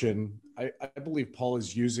portion I believe Paul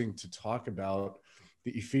is using to talk about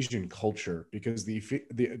the Ephesian culture, because the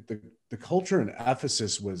culture in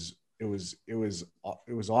Ephesus was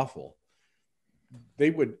awful.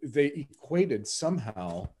 They equated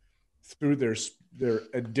somehow through their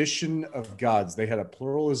addition of gods. They had a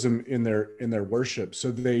pluralism in their worship.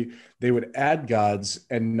 So they would add gods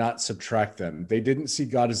and not subtract them. They didn't see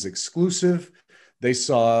God as exclusive. They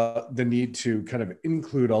saw the need to kind of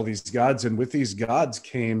include all these gods. And with these gods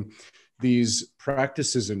came these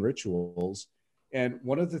practices and rituals. And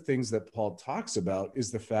one of the things that Paul talks about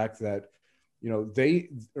is the fact that,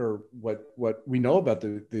 what we know about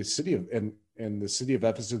the city of and the city of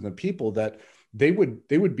Ephesus and the people, that they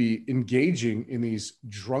would be engaging in these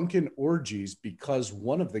drunken orgies because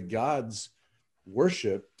one of the gods'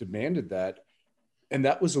 worship demanded that, and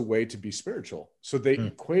that was a way to be spiritual. So they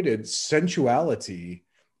equated sensuality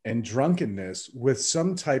and drunkenness with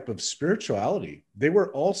some type of spirituality. They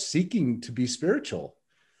were all seeking to be spiritual.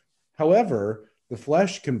 However, the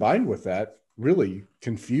flesh combined with that really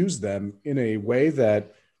confused them in a way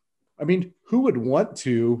that, who would want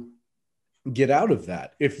to get out of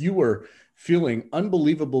that? If you were feeling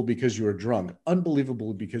unbelievable because you were drunk,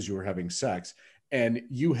 unbelievable because you were having sex, and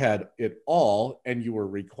you had it all, and you were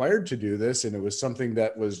required to do this, and it was something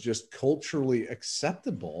that was just culturally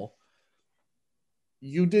acceptable,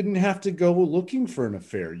 you didn't have to go looking for an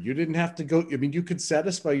affair. You didn't have to go. You could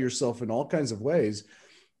satisfy yourself in all kinds of ways.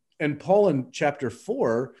 And Paul in chapter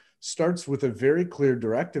 4 starts with a very clear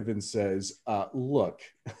directive and says, look,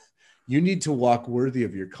 you need to walk worthy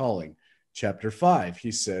of your calling. Chapter 5,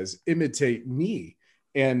 he says, imitate me.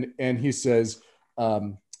 And he says,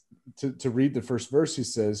 to read the first verse, he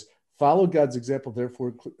says, follow God's example,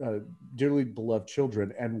 therefore, dearly beloved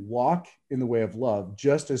children, and walk in the way of love,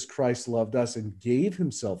 just as Christ loved us and gave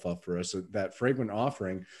himself up for us, that fragrant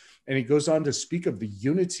offering. And he goes on to speak of the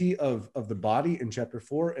unity of the body in chapter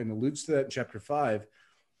 4 and alludes to that in chapter 5.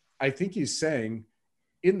 I think he's saying,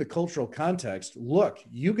 in the cultural context, look,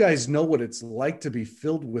 you guys know what it's like to be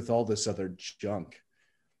filled with all this other junk.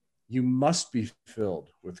 You must be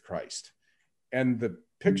filled with Christ. And the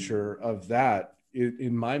picture of that,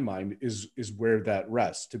 in my mind, is where that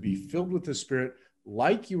rests, to be filled with the Spirit,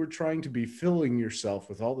 like you were trying to be filling yourself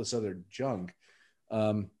with all this other junk.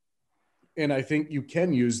 And I think you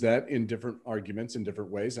can use that in different arguments in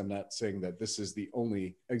different ways. I'm not saying that this is the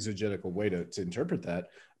only exegetical way to interpret that,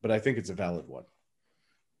 but I think it's a valid one.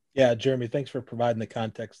 Yeah, Jeremy, thanks for providing the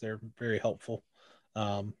context there. Very helpful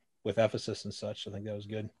with Ephesus and such. I think that was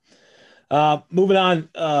good. Moving on,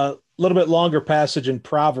 a little bit longer passage in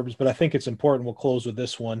Proverbs, but I think it's important. We'll close with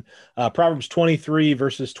this one. Proverbs 23,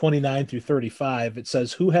 verses 29 through 35. It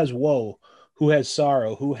says, who has woe? Who has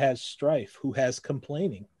sorrow? Who has strife? Who has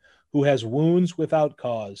complaining? Who has wounds without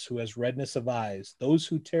cause? Who has redness of eyes? Those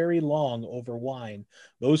who tarry long over wine,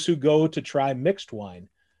 those who go to try mixed wine.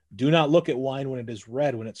 Do not look at wine when it is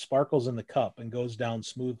red, when it sparkles in the cup and goes down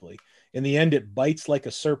smoothly. In the end, it bites like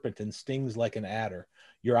a serpent and stings like an adder.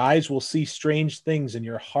 Your eyes will see strange things, and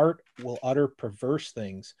your heart will utter perverse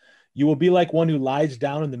things. You will be like one who lies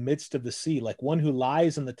down in the midst of the sea, like one who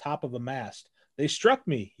lies on the top of a mast. They struck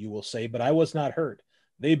me, you will say, but I was not hurt.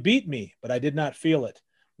 They beat me, but I did not feel it.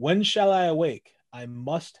 When shall I awake? I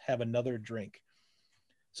must have another drink.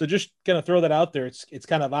 So just kind of throw that out there. It's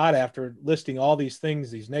kind of odd, after listing all these things,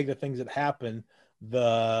 these negative things that happen,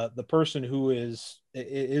 the person who is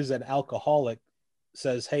an alcoholic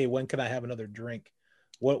says, hey, when can I have another drink?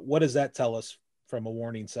 What does that tell us from a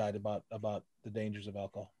warning side about the dangers of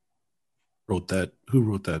alcohol? Who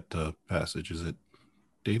wrote that passage? Is it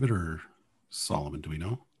David or Solomon? Do we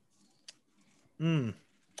know?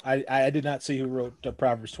 I did not see who wrote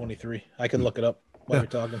Proverbs 23. I can look it up while you're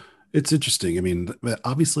talking. It's interesting.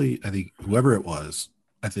 Obviously, I think whoever it was,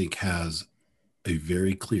 has a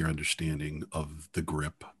very clear understanding of the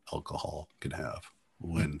grip alcohol can have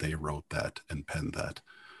when they wrote that and penned that,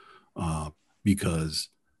 because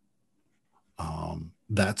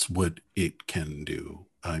that's what it can do.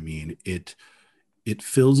 it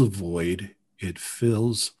fills a void. It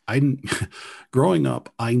fills, growing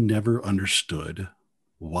up, I never understood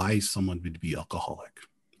why someone would be alcoholic.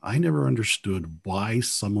 I never understood why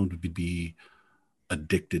someone would be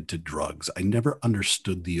addicted to drugs. I never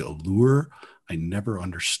understood the allure. I never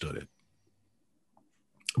understood it.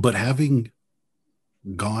 But having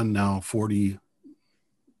gone now 47,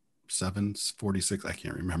 46, I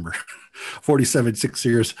can't remember, 47, 6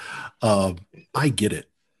 years, I get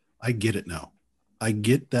it. I get it now. I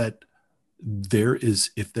get that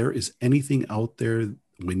if there is anything out there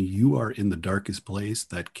when you are in the darkest place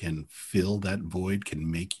that can fill that void, can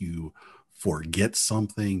make you forget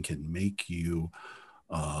something, can make you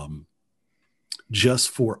just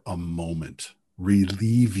for a moment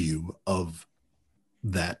relieve you of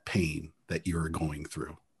that pain that you're going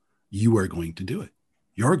through, you are going to do it.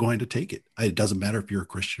 You're going to take it. It doesn't matter if you're a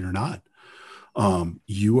Christian or not.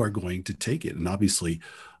 You are going to take it. And obviously,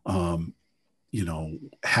 having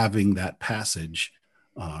that passage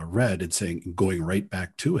read and saying, going right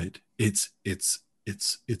back to it, it's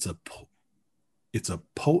a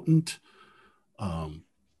potent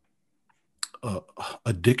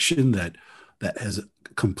addiction that has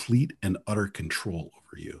complete and utter control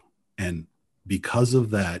over you. And because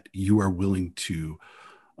of that, you are willing to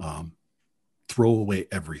throw away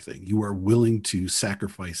everything. You are willing to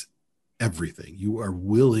sacrifice everything. You are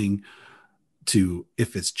willing to,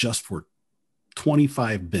 if it's just for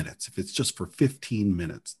 25 minutes, if it's just for 15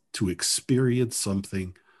 minutes, to experience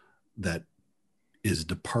something that is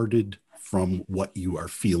departed from what you are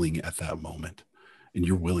feeling at that moment, and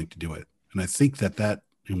you're willing to do it. And I think that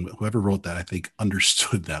whoever wrote that, I think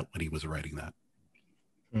understood that when he was writing that.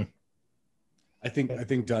 I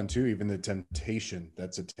think Don too, even the temptation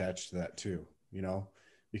that's attached to that too,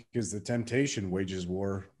 because the temptation wages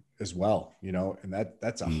war as well, and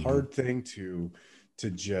that's a hard thing to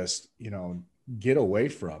just, get away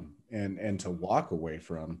from and to walk away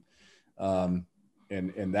from. And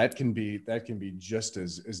that can be just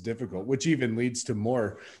as difficult, which even leads to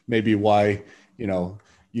more maybe why,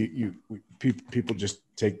 people just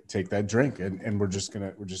take that drink and we're just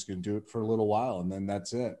gonna do it for a little while and then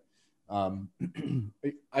that's it.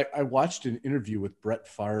 I watched an interview with Brett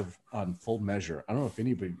Favre on Full Measure. I don't know if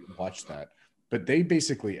anybody watched that, but they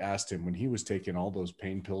basically asked him when he was taking all those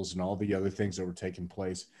pain pills and all the other things that were taking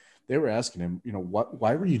place, they were asking him,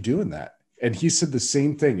 why were you doing that? And he said the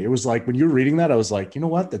same thing. It was like, when you were reading that, I was like, you know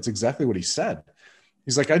what? That's exactly what he said.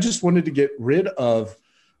 He's like, I just wanted to get rid of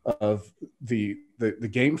the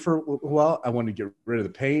game for a while. I wanted to get rid of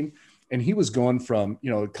the pain. And he was going from,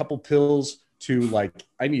 a couple pills to like,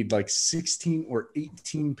 I need like 16 or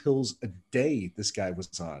 18 pills a day this guy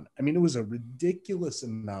was on. I mean, it was a ridiculous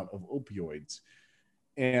amount of opioids.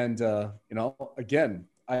 And, again,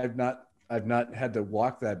 I've not had to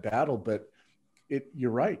walk that battle, but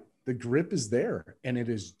you're right. The grip is there and it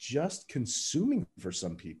is just consuming for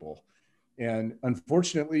some people. And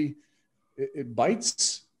unfortunately, it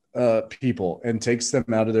bites people and takes them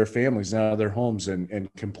out of their families and out of their homes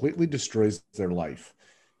and completely destroys their life.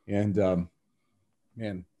 And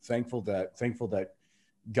man, thankful that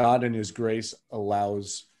God in his grace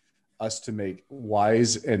allows us to make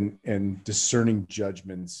wise and discerning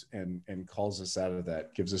judgments and calls us out of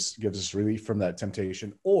that, gives us relief from that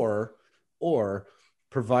temptation, or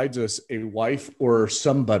provides us a wife or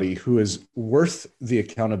somebody who is worth the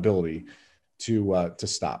accountability to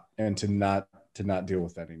stop and to not deal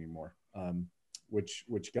with that anymore. Which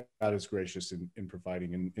God is gracious in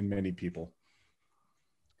providing in many people.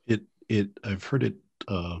 I've heard it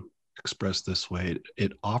expressed this way.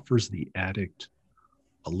 It offers the addict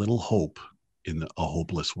a little hope in a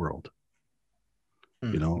hopeless world.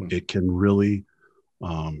 Mm-hmm. It can really,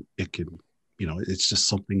 it's just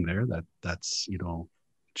something there that's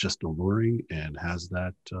just alluring and has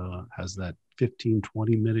that 15,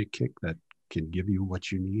 20 minute kick that can give you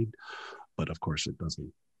what you need. But of course it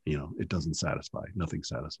doesn't satisfy. Nothing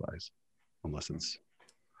satisfies unless it's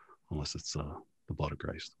the blood of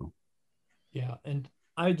Christ. So. Yeah. And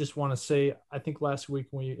I just want to say, I think last week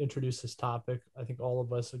when we introduced this topic, I think all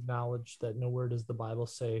of us acknowledged that nowhere does the Bible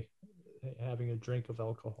say having a drink of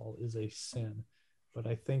alcohol is a sin. But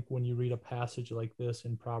I think when you read a passage like this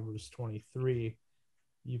in Proverbs 23,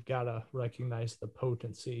 you've got to recognize the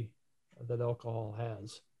potency that alcohol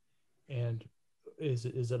has. And is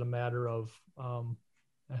it a matter of,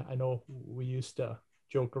 I know we used to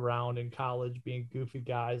joke around in college being goofy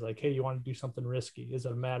guys like, hey, you want to do something risky? Is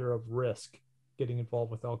it a matter of risk getting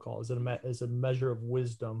involved with alcohol? Is a measure of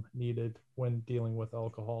wisdom needed when dealing with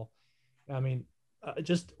alcohol? I mean,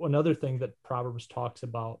 just another thing that Proverbs talks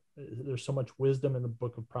about, there's so much wisdom in the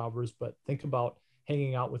book of Proverbs, but think about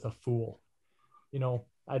hanging out with a fool.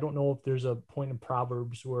 I don't know if there's a point in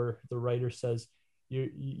Proverbs where the writer says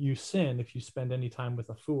you sin if you spend any time with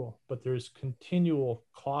a fool, but there's continual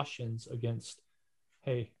cautions against,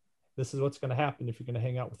 hey, this is what's going to happen if you're going to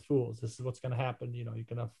hang out with fools. This is what's going to happen. You're going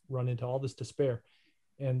to run into all this despair.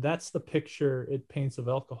 And that's the picture it paints of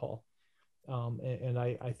alcohol. And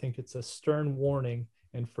I think it's a stern warning.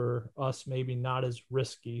 And for us, maybe not as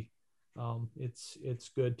risky. It's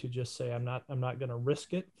good to just say, I'm not going to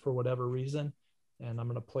risk it for whatever reason, and I'm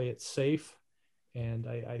going to play it safe. And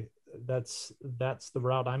that's the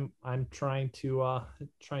route I'm trying to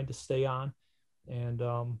stay on. And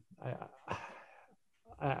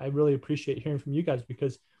I really appreciate hearing from you guys,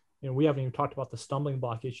 because we haven't even talked about the stumbling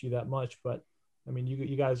block issue that much, but I mean,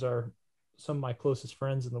 you guys are some of my closest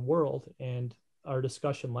friends in the world, and our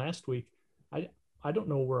discussion last week, I don't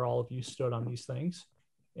know where all of you stood on these things.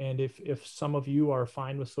 And if some of you are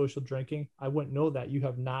fine with social drinking, I wouldn't know that. You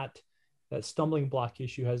have not, that stumbling block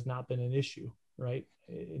issue has not been an issue, right,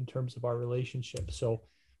 in terms of our relationship. So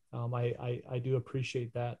I do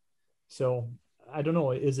appreciate that. So I don't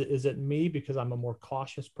know, is it me because I'm a more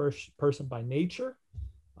cautious person by nature,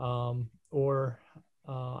 or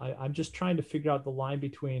I'm just trying to figure out the line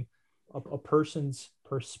between a person's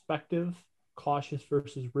perspective, cautious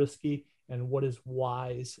versus risky, and what is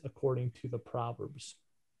wise according to the Proverbs.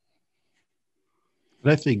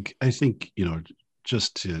 And I think,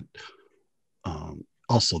 just to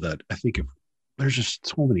also that I think if there's just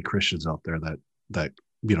so many Christians out there that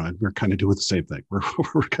and we're kind of doing the same thing. We're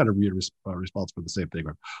kind of responsible for the same thing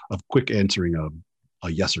of quick answering a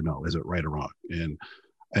yes or no, is it right or wrong? And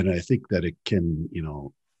I think that it can,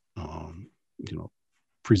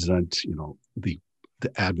 present,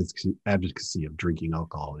 the advocacy of drinking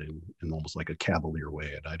alcohol in almost like a cavalier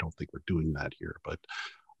way. And I don't think we're doing that here, but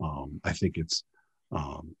I think it's,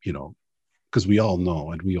 because we all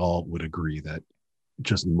know, and we all would agree that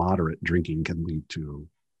just moderate drinking can lead to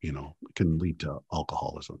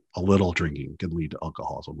alcoholism. A little drinking can lead to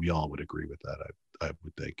alcoholism. We all would agree with that, I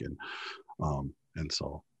would think. And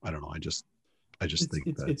so I don't know. I just think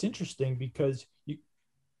it's interesting because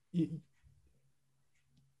you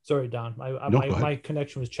sorry, Don, my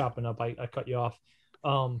connection was chopping up. I cut you off.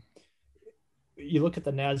 You look at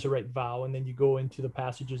the Nazirite vow, and then you go into the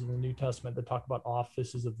passages in the New Testament that talk about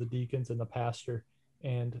offices of the deacons and the pastor.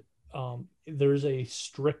 And there's a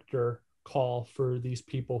stricter call for these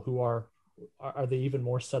people who are they even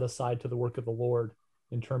more set aside to the work of the Lord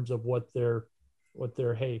in terms of what they're,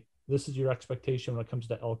 hey, this is your expectation when it comes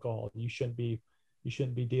to alcohol. You shouldn't be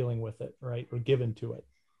dealing with it, right? Or given to it.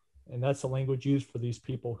 And that's the language used for these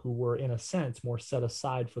people who were, in a sense, more set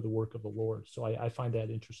aside for the work of the Lord. So I find that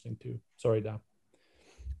interesting too. Sorry, Don.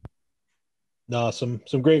 No, some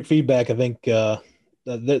great feedback. I think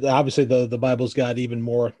obviously the Bible's got even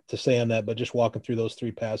more to say on that, but just walking through those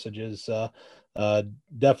three passages,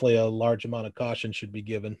 definitely a large amount of caution should be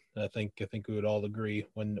given. I think we would all agree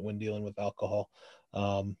when dealing with alcohol.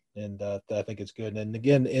 And I think it's good. And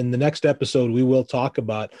again, in the next episode, we will talk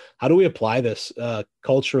about how do we apply this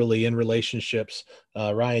culturally in relationships.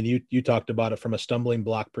 Ryan, you talked about it from a stumbling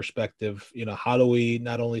block perspective. How do we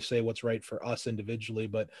not only say what's right for us individually,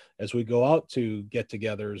 but as we go out to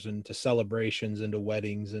get-togethers and to celebrations and to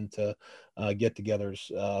weddings and to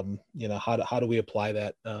get-togethers, how do we apply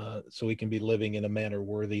that so we can be living in a manner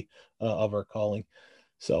worthy of our calling?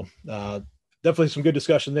 So definitely some good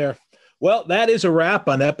discussion there. Well, that is a wrap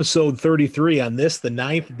on episode 33 on this, the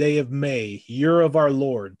 9th day of May, year of our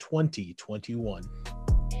Lord, 2021.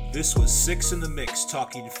 This was Six in the Mix,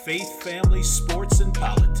 talking faith, family, sports, and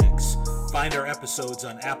politics. Find our episodes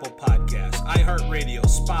on Apple Podcasts, iHeartRadio,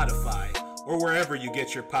 Spotify, or wherever you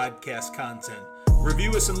get your podcast content.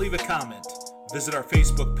 Review us and leave a comment. Visit our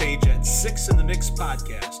Facebook page at Six in the Mix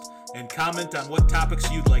Podcast and comment on what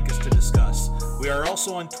topics you'd like us to discuss. We are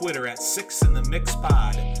also on Twitter at Six in the Mix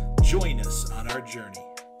Pod. Join us on our journey.